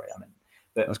year, sorry.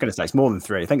 But I was going to say it's more than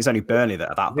 3. I think it's only Burnley that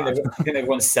are that bad. I think they've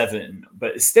won 7,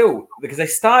 but still, because they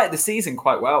started the season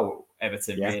quite well,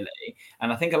 Everton, really.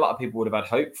 And I think a lot of people would have had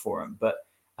hope for them. But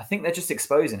I think they're just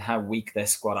exposing how weak their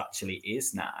squad actually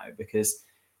is now because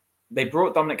they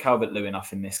brought Dominic Calvert-Lewin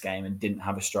off in this game and didn't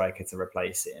have a striker to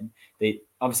replace him.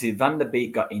 Obviously, Van der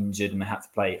Beek got injured and they had to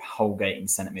play Holgate in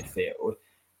centre midfield.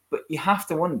 But you have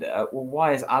to wonder, well,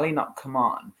 why has Ali not come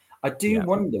on? I do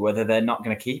wonder whether they're not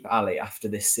going to keep Ali after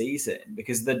this season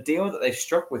because the deal that they've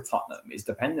struck with Tottenham is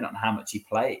dependent on how much he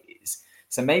plays.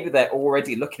 So maybe they're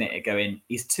already looking at it going,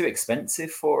 he's too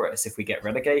expensive for us if we get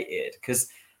relegated because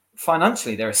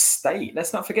financially they're a state.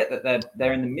 Let's not forget that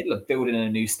they're in the middle of building a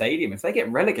new stadium. If they get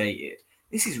relegated,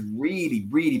 this is really,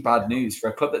 really bad news for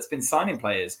a club that's been signing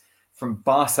players from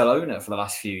Barcelona for the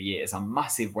last few years on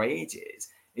massive wages.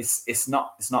 It's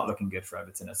not looking good for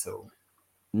Everton at all.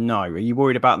 No. Are you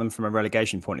worried about them from a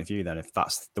relegation point of view then, if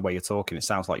that's the way you're talking? It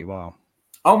sounds like you are.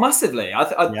 Oh, massively.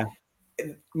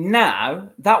 Now,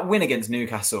 that win against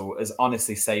Newcastle has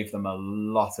honestly saved them a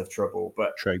lot of trouble.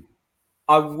 But true.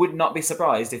 I would not be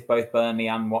surprised if both Burnley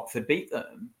and Watford beat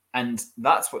them. And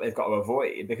that's what they've got to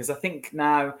avoid, because I think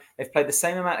now they've played the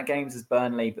same amount of games as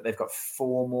Burnley, but they've got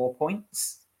 4 more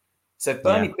points. So if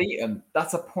Burnley beat them,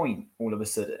 that's a point all of a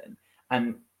sudden.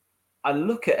 And I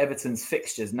look at Everton's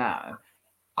fixtures now.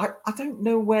 I don't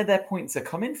know where their points are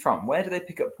coming from. Where do they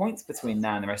pick up points between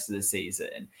now and the rest of the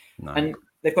season? No. And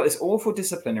they've got this awful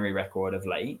disciplinary record of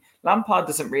late. Lampard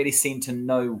doesn't really seem to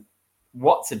know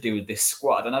what to do with this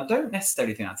squad. And I don't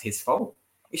necessarily think that's his fault.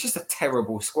 It's just a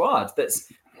terrible squad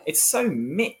it's so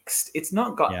mixed. It's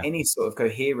not got any sort of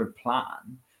coherent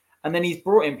plan. And then he's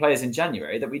brought in players in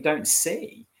January that we don't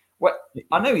see. Well,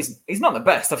 I know he's not the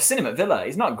best. I've seen him at Villa.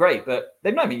 He's not great, but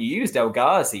they've not even used El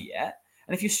Ghazi yet.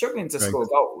 And if you're struggling to score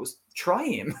goals, try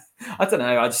him. I don't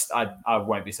know. I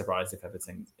won't be surprised if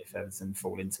Everton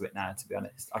fall into it now, to be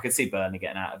honest. I could see Burnley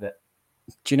getting out of it.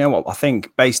 Do you know what? I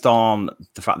think based on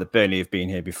the fact that Burnley have been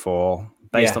here before,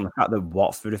 based on the fact that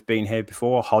Watford have been here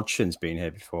before, Hodgson's been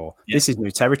here before, this is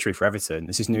new territory for Everton.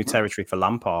 This is new territory for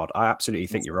Lampard. I absolutely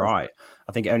think you're right.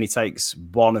 I think it only takes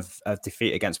a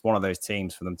defeat against one of those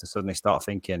teams for them to suddenly start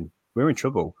thinking, we're in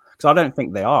trouble. Because I don't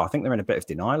think they are. I think they're in a bit of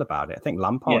denial about it. I think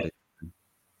Lampard is.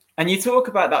 And you talk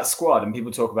about that squad, and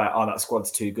people talk about, that squad's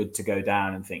too good to go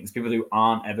down and things. People who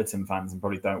aren't Everton fans and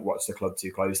probably don't watch the club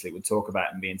too closely would talk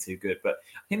about them being too good. But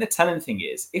I think the telling thing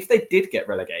is, if they did get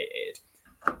relegated,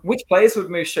 which players would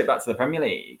move straight back to the Premier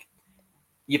League?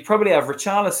 You'd probably have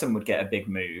Richarlison would get a big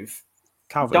move.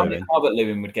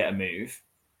 Calvert-Lewin would get a move.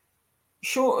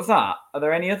 Short of that, are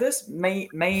there any others?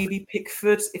 Maybe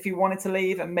Pickford if he wanted to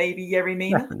leave, and maybe Yerry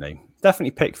Mina? Definitely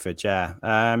Pickford, yeah.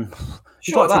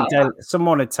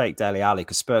 Someone would take Dele Alli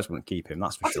because Spurs wouldn't keep him,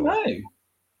 that's for sure. I don't know.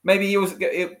 Maybe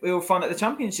he'll find that the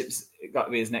Championship's got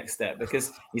to be his next step,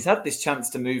 because he's had this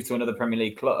chance to move to another Premier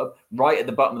League club right at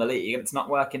the bottom of the league, and it's not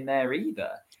working there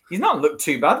either. He's not looked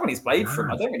too bad when he's played for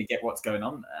him. I don't really get what's going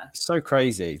on there. It's so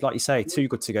crazy. Like you say, too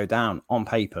good to go down on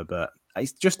paper, but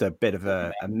it's just a bit of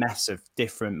a mess of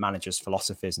different managers'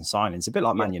 philosophies and signings. A bit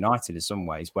like Man United in some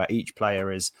ways, where each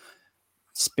player has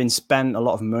been spent a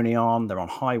lot of money on. They're on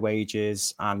high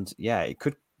wages, and it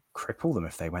could cripple them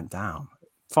if they went down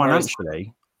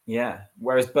financially.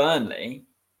 Whereas Burnley,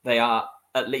 they are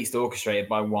at least orchestrated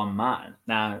by one man.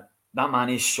 Now, that man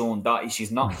is Sean Dyche.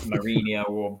 He's not Mourinho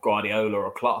or Guardiola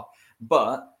or Klopp,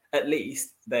 but at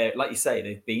least they're, like you say,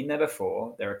 they've been there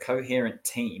before. They're a coherent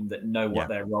team that know what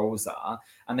their roles are,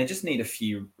 and they just need a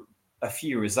few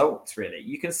results, really.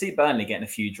 You can see Burnley getting a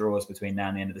few draws between now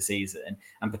and the end of the season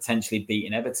and potentially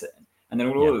beating Everton. And then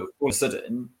all of a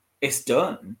sudden, it's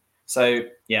done. So,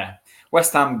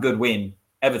 West Ham, good win.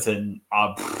 Everton,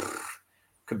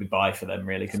 could be bye for them,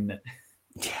 really, couldn't it?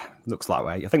 Yeah, looks that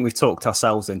way. I think we've talked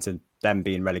ourselves into them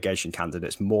being relegation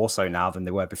candidates more so now than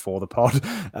they were before the pod.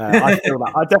 I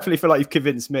definitely feel like you've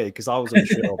convinced me, because I wasn't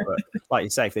sure. But like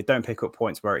you say, if they don't pick up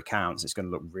points where it counts, it's going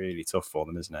to look really tough for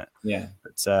them, isn't it? Yeah.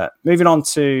 But moving on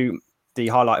to the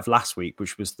highlight of last week,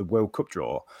 which was the World Cup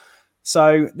draw.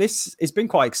 So this has been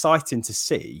quite exciting to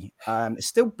see. It's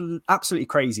still absolutely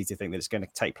crazy to think that it's going to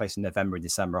take place in November and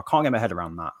December. I can't get my head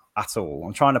around that at all.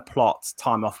 I'm trying to plot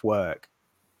time off work,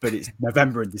 but it's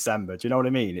November and December. Do you know what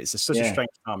I mean? It's such a strange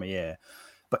time of year.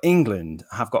 But England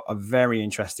have got a very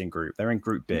interesting group. They're in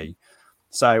Group B.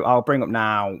 So I'll bring up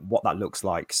now what that looks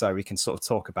like, so we can sort of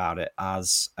talk about it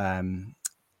as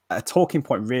a talking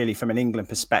point, really, from an England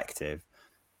perspective.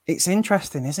 It's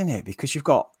interesting, isn't it? Because you've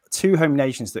got two home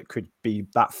nations that could be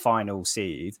that final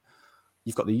seed.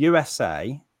 You've got the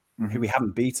USA, who we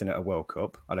haven't beaten at a World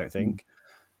Cup, I don't think.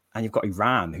 And you've got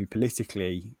Iran, who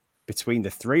politically, between the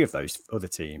three of those other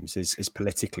teams, is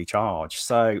politically charged.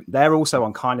 So they're also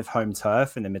on kind of home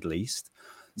turf in the Middle East.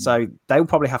 So they'll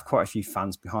probably have quite a few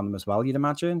fans behind them as well, you'd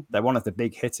imagine. They're one of the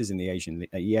big hitters in the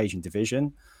Asian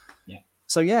division. Yeah.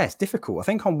 So, it's difficult. I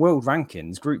think on world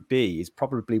rankings, Group B is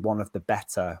probably one of the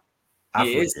better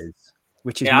averages,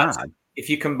 which is mad. If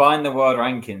you combine the world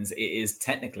rankings, it is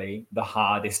technically the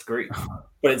hardest group,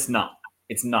 but it's not.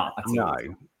 It's not at all. No,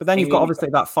 but then you've got obviously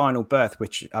that final berth,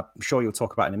 which I'm sure you'll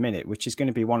talk about in a minute, which is going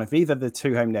to be one of either the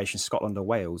two home nations, Scotland or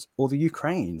Wales, or the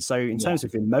Ukraine. So in terms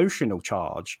of emotional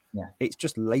charge, it's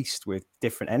just laced with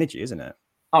different energy, isn't it?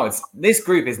 Oh, this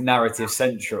group is narrative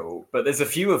central, but there's a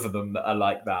few of them that are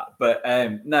like that. But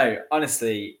no,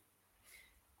 honestly,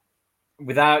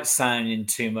 without sounding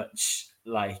too much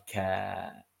like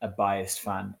a biased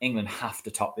fan, England have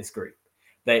to top this group.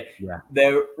 There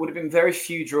would have been very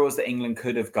few draws that England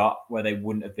could have got where they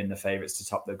wouldn't have been the favourites to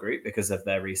top the group because of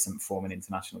their recent form in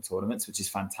international tournaments, which is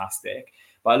fantastic.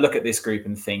 But I look at this group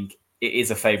and think it is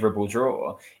a favourable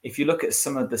draw. If you look at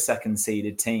some of the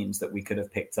second-seeded teams that we could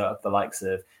have picked up, the likes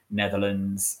of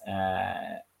Netherlands,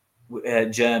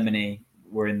 Germany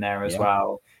were in there as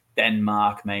well.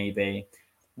 Denmark, maybe.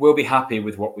 We'll be happy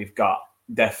with what we've got,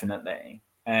 definitely.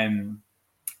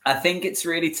 I think it's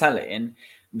really telling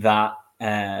that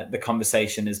the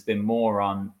conversation has been more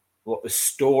on what the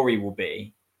story will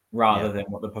be rather than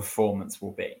what the performance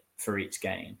will be for each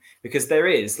game. Because there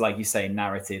is, like you say,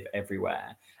 narrative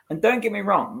everywhere. And don't get me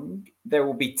wrong, there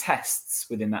will be tests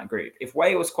within that group. If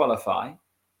Wales qualify,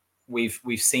 we've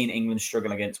seen England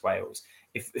struggle against Wales.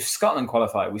 If Scotland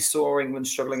qualify, we saw England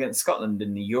struggle against Scotland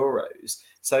in the Euros.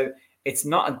 So it's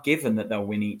not a given that they'll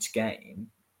win each game,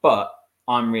 but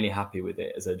I'm really happy with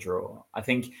it as a draw. I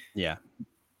think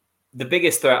the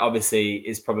biggest threat, obviously,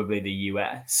 is probably the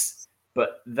US,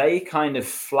 but they kind of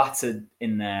flattered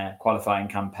in their qualifying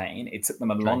campaign. It took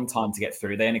them a long time to get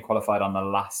through. They only qualified on the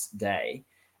last day,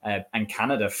 and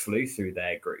Canada flew through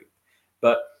their group.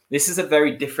 But this is a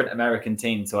very different American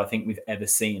team to I think we've ever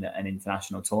seen at an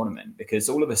international tournament, because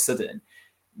all of a sudden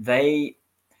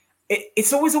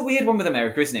it's always a weird one with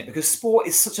America, isn't it? Because sport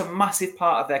is such a massive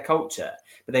part of their culture,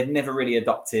 but they've never really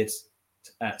adopted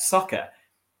soccer.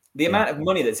 The amount of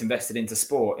money that's invested into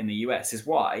sport in the US is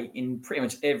why in pretty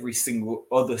much every single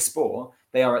other sport,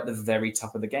 they are at the very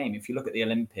top of the game. If you look at the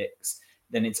Olympics,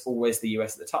 then it's always the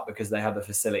US at the top because they have the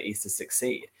facilities to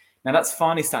succeed. Now that's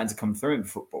finally starting to come through in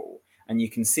football. And you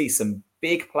can see some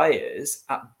big players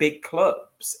at big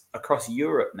clubs across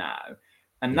Europe now.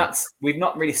 And we've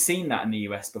not really seen that in the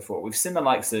US before. We've seen the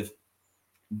likes of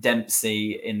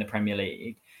Dempsey in the Premier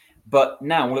League. But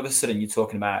now all of a sudden you're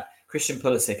talking about Christian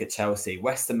Pulisic at Chelsea,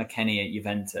 Weston McKennie at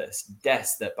Juventus,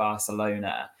 Dest at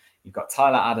Barcelona. You've got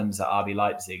Tyler Adams at RB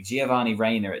Leipzig, Giovanni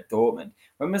Reina at Dortmund.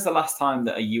 When was the last time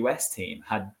that a US team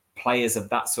had players of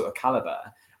that sort of caliber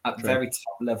at very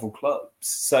top level clubs?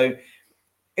 So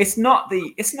it's not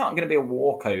going to be a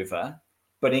walkover,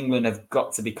 but England have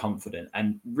got to be confident.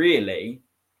 And really,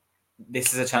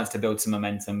 this is a chance to build some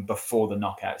momentum before the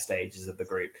knockout stages of the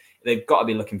group. They've got to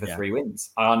be looking for 3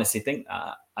 wins. I honestly think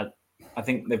that. I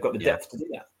think they've got the depth to do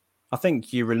that. I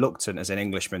think you're reluctant as an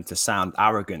Englishman to sound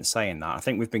arrogant saying that. I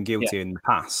think we've been guilty in the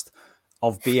past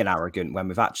of being arrogant when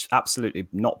we've absolutely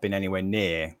not been anywhere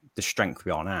near the strength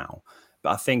we are now.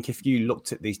 But I think if you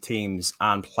looked at these teams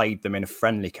and played them in a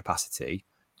friendly capacity,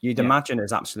 you'd imagine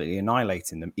us absolutely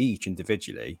annihilating them each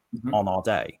individually on our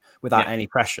day without any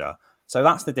pressure. So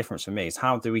that's the difference for me, is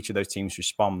how do each of those teams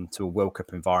respond to a World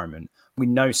Cup environment? We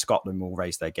know Scotland will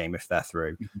raise their game if they're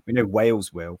through. We know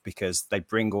Wales will, because they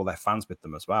bring all their fans with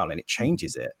them as well, and it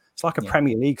changes it. It's like a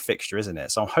Premier League fixture, isn't it?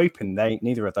 So I'm hoping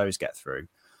neither of those get through.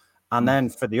 And then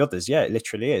for the others, it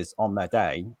literally is on their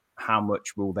day, how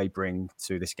much will they bring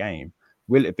to this game?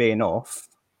 Will it be enough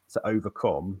to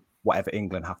overcome whatever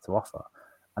England have to offer?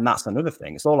 And that's another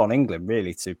thing. It's all on England,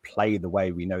 really, to play the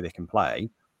way we know they can play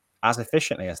as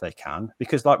efficiently as they can.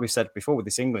 Because like we've said before with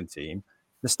this England team,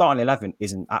 the starting 11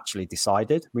 isn't actually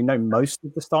decided. We know most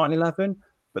of the starting 11,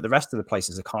 but the rest of the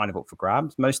places are kind of up for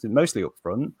grabs, mostly up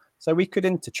front. So we could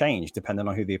interchange depending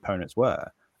on who the opponents were.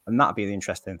 And that'd be the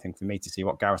interesting thing for me to see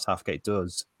what Gareth Southgate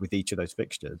does with each of those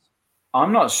fixtures.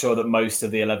 I'm not sure that most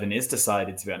of the 11 is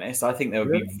decided, to be honest. I think there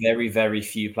would be very, very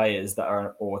few players that are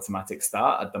an automatic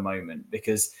start at the moment,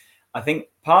 because I think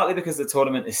partly because the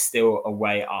tournament is still a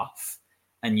way off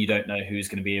and you don't know who's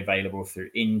going to be available through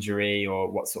injury or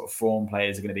what sort of form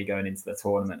players are going to be going into the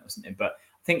tournament or something. But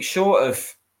I think short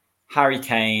of Harry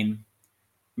Kane,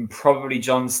 and probably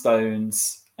John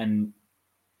Stones and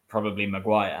probably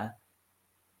Maguire,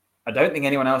 I don't think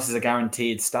anyone else is a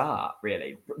guaranteed start,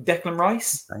 really. Declan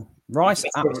Rice? Okay. Rice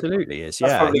absolutely is,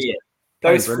 That's probably it.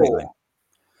 Those four.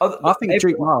 I think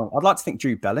I'd like to think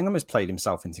Jude Bellingham has played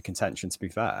himself into contention, to be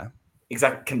fair.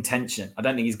 Exact contention. I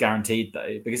don't think he's guaranteed,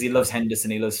 though, because he loves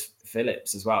Henderson, he loves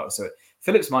Phillips as well. So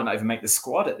Phillips might not even make the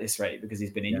squad at this rate because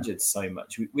he's been injured so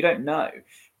much. We don't know.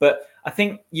 But I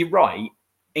think you're right.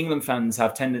 England fans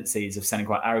have tendencies of sounding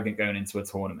quite arrogant going into a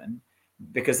tournament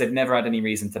because they've never had any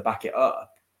reason to back it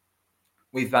up.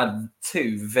 We've had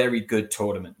 2 very good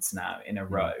tournaments now in a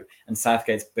row, and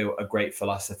Southgate's built a great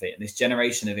philosophy. And this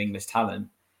generation of English talent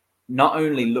not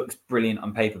only looks brilliant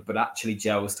on paper, but actually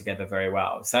gels together very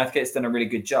well. Southgate's done a really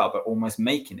good job at almost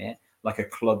making it like a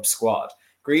club squad.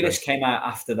 Grealish came out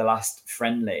after the last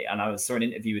friendly, and I saw an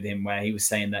interview with him where he was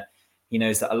saying that he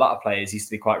knows that a lot of players used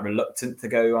to be quite reluctant to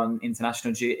go on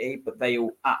international duty, but they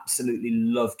all absolutely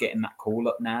love getting that call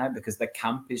up now because their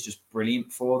camp is just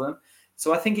brilliant for them.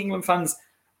 So I think England fans,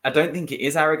 I don't think it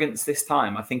is arrogance this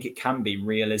time. I think it can be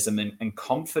realism and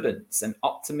confidence and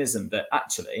optimism that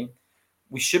actually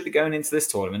we should be going into this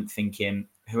tournament thinking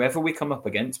whoever we come up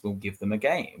against will give them a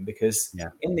game, because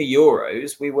in the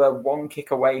Euros, we were 1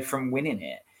 kick away from winning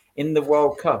it. in the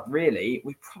World Cup, really,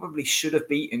 we probably should have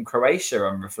beaten Croatia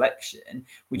on reflection.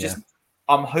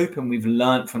 I'm hoping we've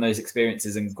learned from those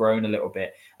experiences and grown a little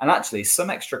bit. And actually, some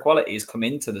extra quality has come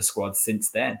into the squad since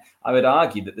then. I would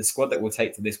argue that the squad that we'll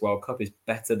take to this World Cup is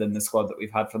better than the squad that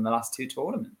we've had from the last 2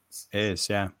 tournaments. It is,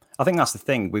 yeah. I think that's the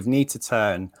thing. We need to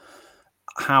turn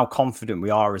how confident we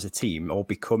are as a team or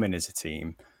becoming as a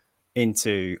team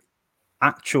into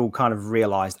actual kind of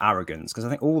realized arrogance, because I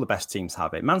think all the best teams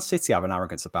have it. Man City have an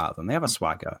arrogance about them. They have a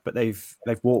swagger, but they've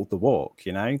walked the walk.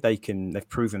 They've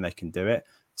proven they can do it.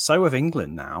 So have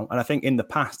England now, and I think in the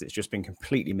past it's just been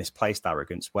completely misplaced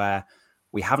arrogance where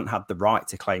we haven't had the right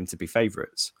to claim to be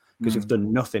favourites because we've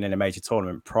done nothing in a major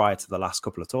tournament prior to the last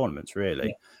couple of tournaments.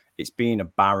 Really, it's been a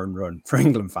barren run for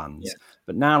England fans.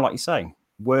 But now, like you say,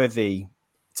 worthy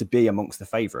to be amongst the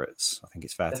favourites. I think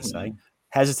it's fair to say.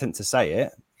 Hesitant to say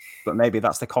it, but maybe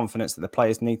that's the confidence that the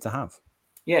players need to have.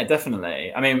 Yeah,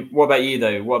 definitely. I mean, what about you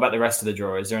though? What about the rest of the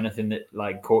draw? Is there anything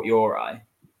that caught your eye?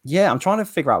 Yeah, I'm trying to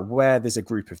figure out where there's a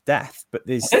group of death, but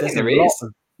there's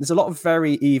a lot of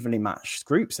very evenly matched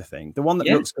groups, I think. The one that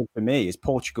looks good for me is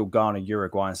Portugal, Ghana,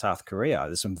 Uruguay, and South Korea.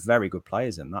 There's some very good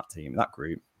players in that team, that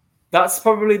group. That's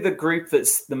probably the group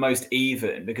that's the most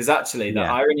even, because actually the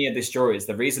irony of this draw is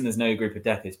the reason there's no group of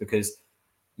death is because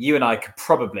you and I could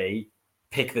probably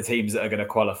pick the teams that are going to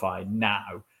qualify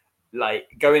now. Like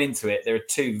going into it, there are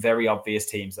 2 very obvious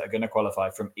teams that are going to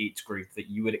qualify from each group that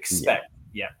you would expect.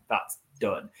 Yeah, that's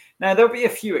done. Now, there'll be a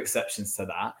few exceptions to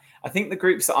that. I think the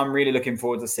groups that I'm really looking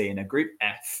forward to seeing are Group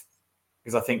F,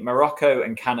 because I think Morocco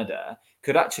and Canada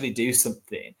could actually do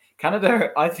something.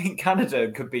 I think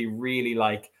Canada could be really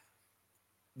like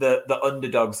the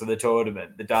underdogs of the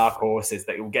tournament, the dark horses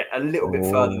that will get a little bit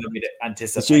further than we'd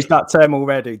anticipate. Let's use that term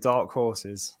already, dark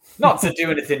horses. Not to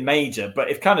do anything major, but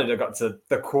if Canada got to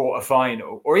the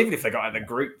quarter-final, or even if they got out of the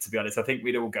group, to be honest, I think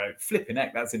we'd all go, flipping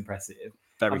heck, that's impressive.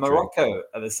 And Morocco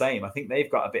are the same. I think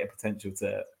they've got a bit of potential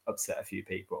to upset a few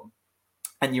people.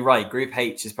 And you're right, Group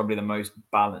H is probably the most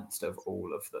balanced of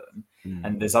all of them.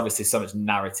 And there's obviously so much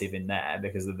narrative in there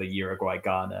because of the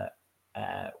Uruguay-Ghana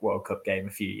World Cup game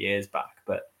a few years back.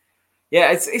 But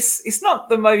yeah, it's not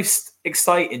the most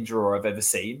exciting draw I've ever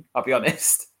seen, I'll be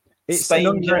honest. It's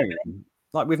Spain,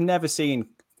 like we've never seen,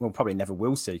 well, probably never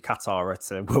will see Qatar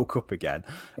at a World Cup again.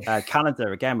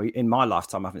 Canada, again, in my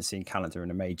lifetime, I haven't seen Canada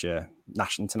in a major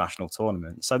international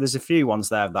tournament. So there's a few ones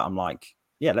there that I'm like,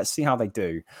 yeah, let's see how they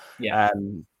do.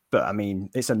 But I mean,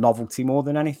 it's a novelty more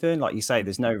than anything. Like you say,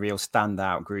 there's no real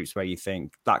standout groups where you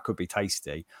think that could be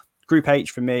tasty. Group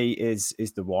H for me is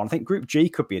the one. I think Group G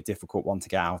could be a difficult one to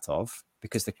get out of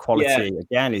because the quality,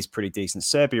 again, is pretty decent.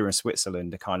 Serbia and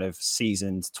Switzerland are kind of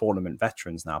seasoned tournament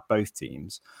veterans now, both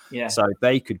teams. So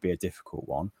they could be a difficult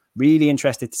one. Really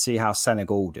interested to see how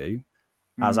Senegal do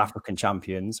as African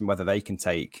champions and whether they can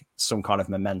take some kind of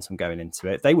momentum going into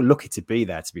it. They were lucky to be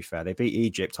there, to be fair. They beat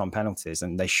Egypt on penalties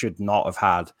and they should not have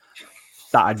had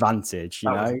that advantage,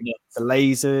 the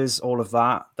lasers, all of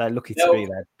that. They're lucky to be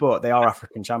there, but they are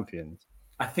African champions.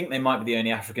 I think they might be the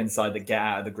only African side that get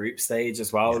out of the group stage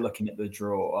as well. Looking at the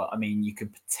draw, I mean, you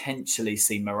could potentially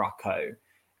see Morocco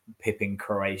pipping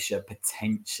Croatia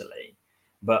potentially,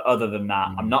 but other than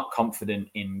that, I'm not confident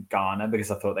in Ghana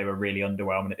because I thought they were really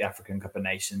underwhelming at the African Cup of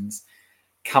Nations.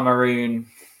 Cameroon,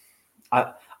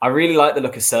 I really like the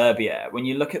look of Serbia. When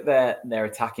you look at their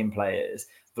attacking players,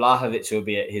 Vlahovic will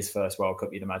be at his first World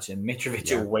Cup, you'd imagine.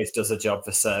 Mitrovic always does a job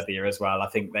for Serbia as well. I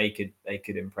think they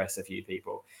could impress a few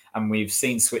people. And we've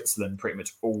seen Switzerland pretty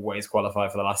much always qualify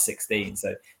for the last 16. So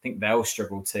I think they'll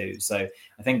struggle too. So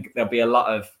I think there'll be a lot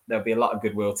of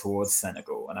goodwill towards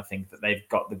Senegal. And I think that they've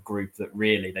got the group that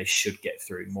really they should get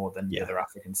through more than the other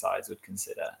African sides would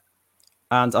consider.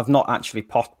 And I've not actually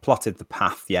plotted the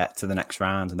path yet to the next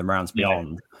round and the rounds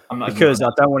beyond because I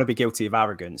don't want to be guilty of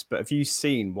arrogance. But have you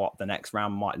seen what the next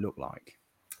round might look like?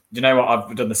 Do you know what?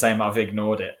 I've done the same. I've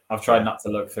ignored it. I've tried not to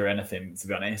look through anything, to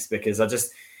be honest, because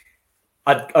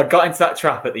I got into that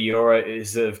trap at the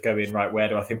Euros of going, right, where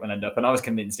do I think we'll end up? And I was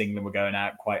convinced England were going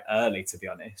out quite early, to be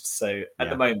honest. So at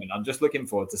the moment, I'm just looking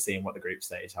forward to seeing what the group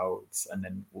stage holds, and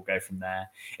then we'll go from there.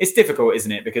 It's difficult,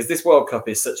 isn't it? Because this World Cup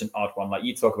is such an odd one. Like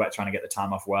you talk about trying to get the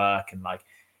time off work and like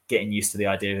getting used to the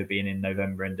idea of it being in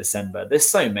November and December. There's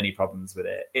so many problems with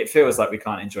it. It feels like we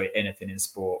can't enjoy anything in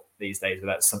sport these days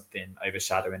without something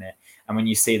overshadowing it. And when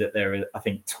you see that there are, I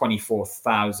think,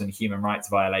 24,000 human rights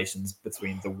violations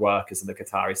between the workers and the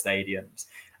Qatari stadiums,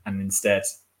 and instead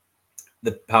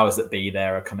the powers that be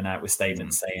there are coming out with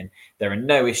statements saying there are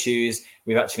no issues.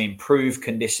 We've actually improved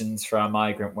conditions for our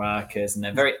migrant workers. And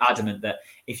they're very adamant that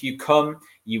if you come,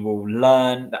 you will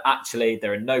learn that actually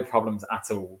there are no problems at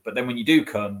all. But then when you do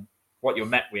come, what you're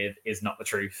met with is not the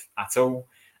truth at all.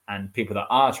 And people that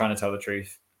are trying to tell the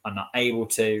truth are not able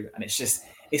to. And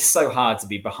it's so hard to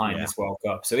be behind this World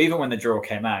Cup. So even when the draw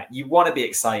came out, you want to be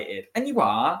excited, and you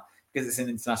are, because it's an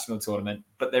international tournament,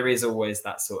 but there is always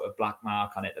that sort of black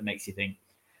mark on it that makes you think,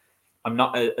 I'm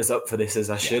not as up for this as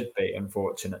I should be,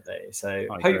 unfortunately. So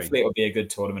hopefully it'll be a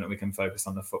good tournament and we can focus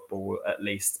on the football at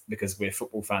least, because we're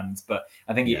football fans. But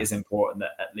I think it is important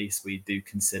that at least we do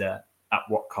consider at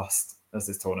what cost does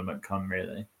this tournament come,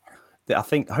 really. I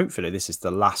think hopefully this is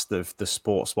the last of the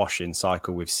sports washing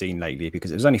cycle we've seen lately,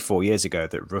 because it was only 4 years ago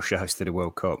that Russia hosted a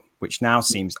World Cup, which now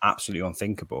seems absolutely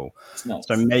unthinkable.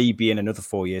 So maybe in another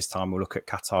 4 years' time, we'll look at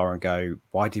Qatar and go,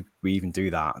 why did we even do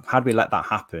that? How did we let that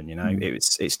happen? You know, it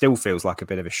still feels like a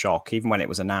bit of a shock. Even when it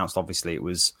was announced, obviously it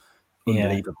was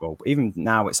unbelievable. But even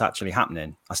now it's actually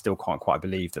happening, I still can't quite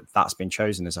believe that that's been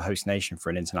chosen as a host nation for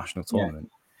an international tournament.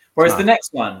 Whereas the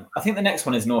next one, I think the next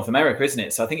one is North America, isn't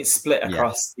it? So I think it's split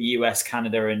across the US,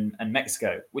 Canada, and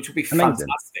Mexico, which would be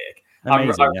fantastic.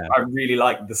 Amazing, I really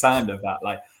like the sound of that.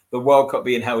 Like the World Cup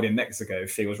being held in Mexico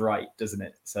feels right, doesn't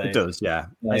it? So it does, yeah.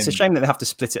 It's a shame that they have to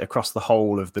split it across the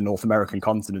whole of the North American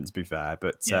continent, to be fair.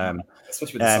 But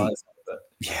especially with the size of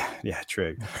it. Yeah,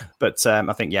 true. But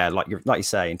I think, like you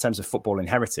say, in terms of footballing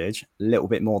heritage, a little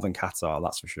bit more than Qatar,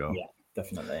 that's for sure. Yeah,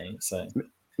 definitely. So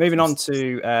moving on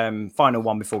to final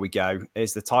one before we go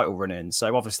is the title run-in.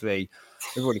 So obviously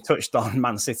we've already touched on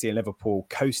Man City and Liverpool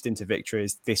coasting to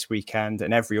victories this weekend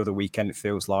and every other weekend, it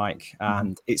feels like.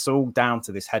 And it's all down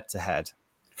to this head-to-head.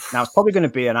 Now, it's probably going to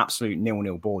be an absolute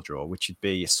 0-0 ball draw, which would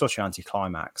be such an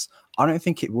anticlimax. I don't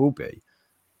think it will be.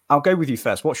 I'll go with you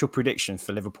first. What's your prediction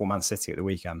for Liverpool-Man City at the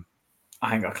weekend?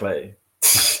 I ain't got a clue.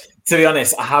 To be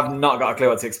honest, I have not got a clue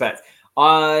what to expect.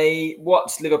 I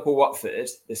watched Liverpool-Watford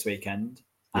this weekend,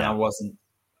 and I wasn't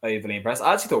overly impressed.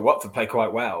 I actually thought Watford played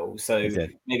quite well. So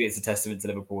maybe it's a testament to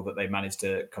Liverpool that they managed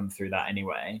to come through that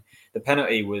anyway. The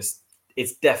penalty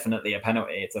it's definitely a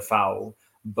penalty. It's a foul,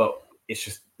 but it's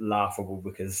just laughable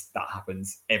because that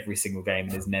happens every single game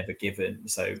and is never given.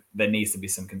 So there needs to be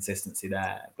some consistency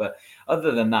there. But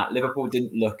other than that, Liverpool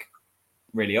didn't look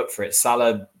really up for it.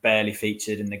 Salah barely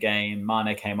featured in the game.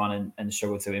 Mane came on and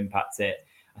struggled to impact it.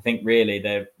 I think really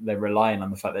they're relying on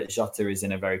the fact that Jota is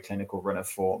in a very clinical run of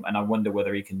form. And I wonder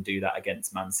whether he can do that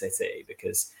against Man City,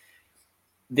 because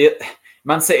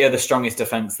Man City are the strongest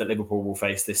defence that Liverpool will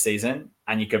face this season.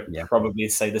 And you could probably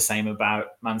say the same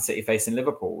about Man City facing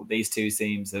Liverpool. These two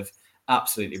teams have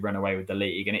absolutely run away with the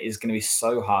league, and it is going to be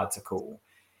so hard to call.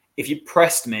 If you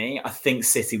pressed me, I think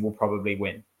City will probably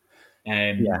win.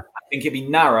 I think it'd be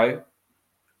narrow,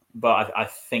 but I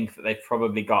think that they've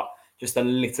probably got just a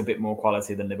little bit more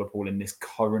quality than Liverpool in this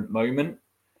current moment.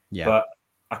 Yeah. But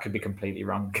I could be completely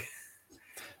wrong.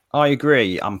 I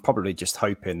agree. I'm probably just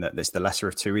hoping that there's the lesser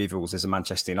of two evils as a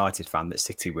Manchester United fan, that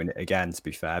City win it again, to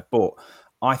be fair. But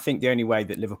I think the only way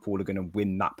that Liverpool are going to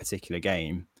win that particular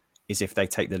game is if they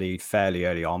take the lead fairly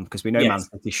early on, because we know Man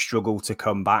City struggle to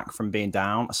come back from being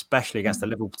down, especially against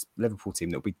the Liverpool team.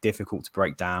 That'll be difficult to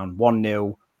break down.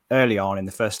 1-0 early on in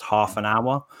the first half an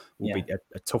hour will be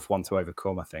a tough one to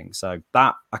overcome, I think. So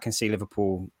that I can see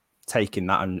Liverpool taking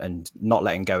that and not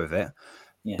letting go of it.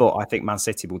 Yeah. But I think Man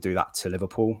City will do that to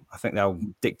Liverpool. I think they'll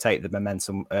dictate the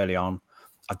momentum early on.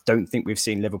 I don't think we've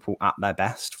seen Liverpool at their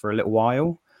best for a little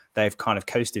while. They've kind of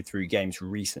coasted through games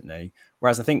recently,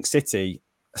 whereas I think City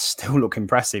still look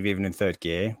impressive even in third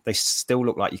gear. They still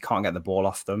look like you can't get the ball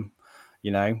off them. You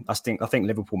know, I think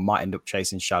Liverpool might end up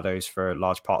chasing shadows for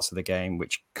large parts of the game,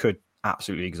 which could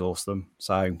absolutely exhaust them.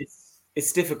 So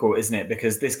it's difficult, isn't it?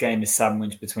 Because this game is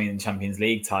sandwiched between Champions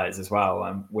League ties as well.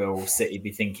 And will City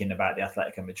be thinking about the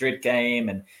Atletico Madrid game?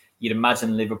 And you'd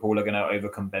imagine Liverpool are going to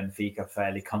overcome Benfica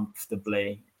fairly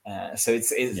comfortably. So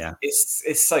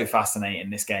it's so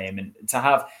fascinating, this game, and to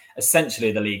have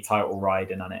essentially the league title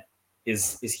riding on it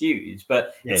is huge.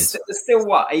 But there's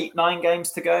still 8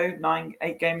 games to go,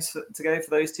 8 games to go for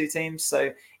those two teams.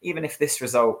 So even if this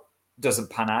result doesn't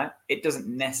pan out, it doesn't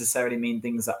necessarily mean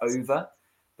things are over,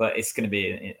 but it's going to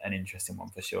be an interesting one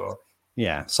for sure.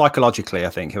 Yeah, psychologically, I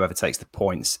think whoever takes the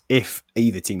points, if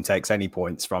either team takes any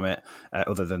points from it,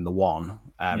 other than the one,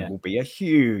 will be a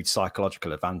huge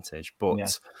psychological advantage.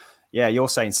 But you're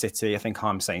saying City. I think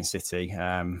I'm saying City.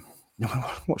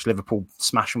 Watch Liverpool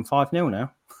smash them 5-0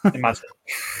 now. Imagine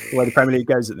the way the Premier League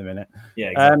goes at the minute. Yeah,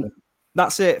 exactly.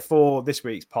 That's it for this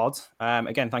week's pod.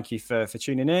 Again, thank you for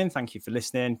tuning in. Thank you for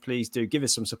listening. Please do give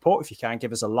us some support if you can.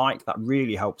 Give us a like. That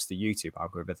really helps the YouTube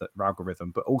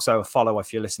algorithm. But also a follow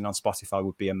if you're listening on Spotify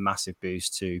would be a massive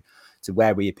boost to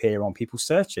where we appear on people's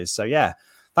searches. So,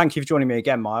 thank you for joining me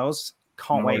again, Myles.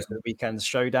 Can't wait for the weekend's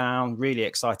showdown. Really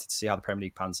excited to see how the Premier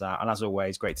League pans out. And as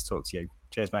always, great to talk to you.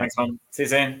 Cheers, mate. Thanks, man. See you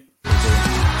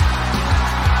soon.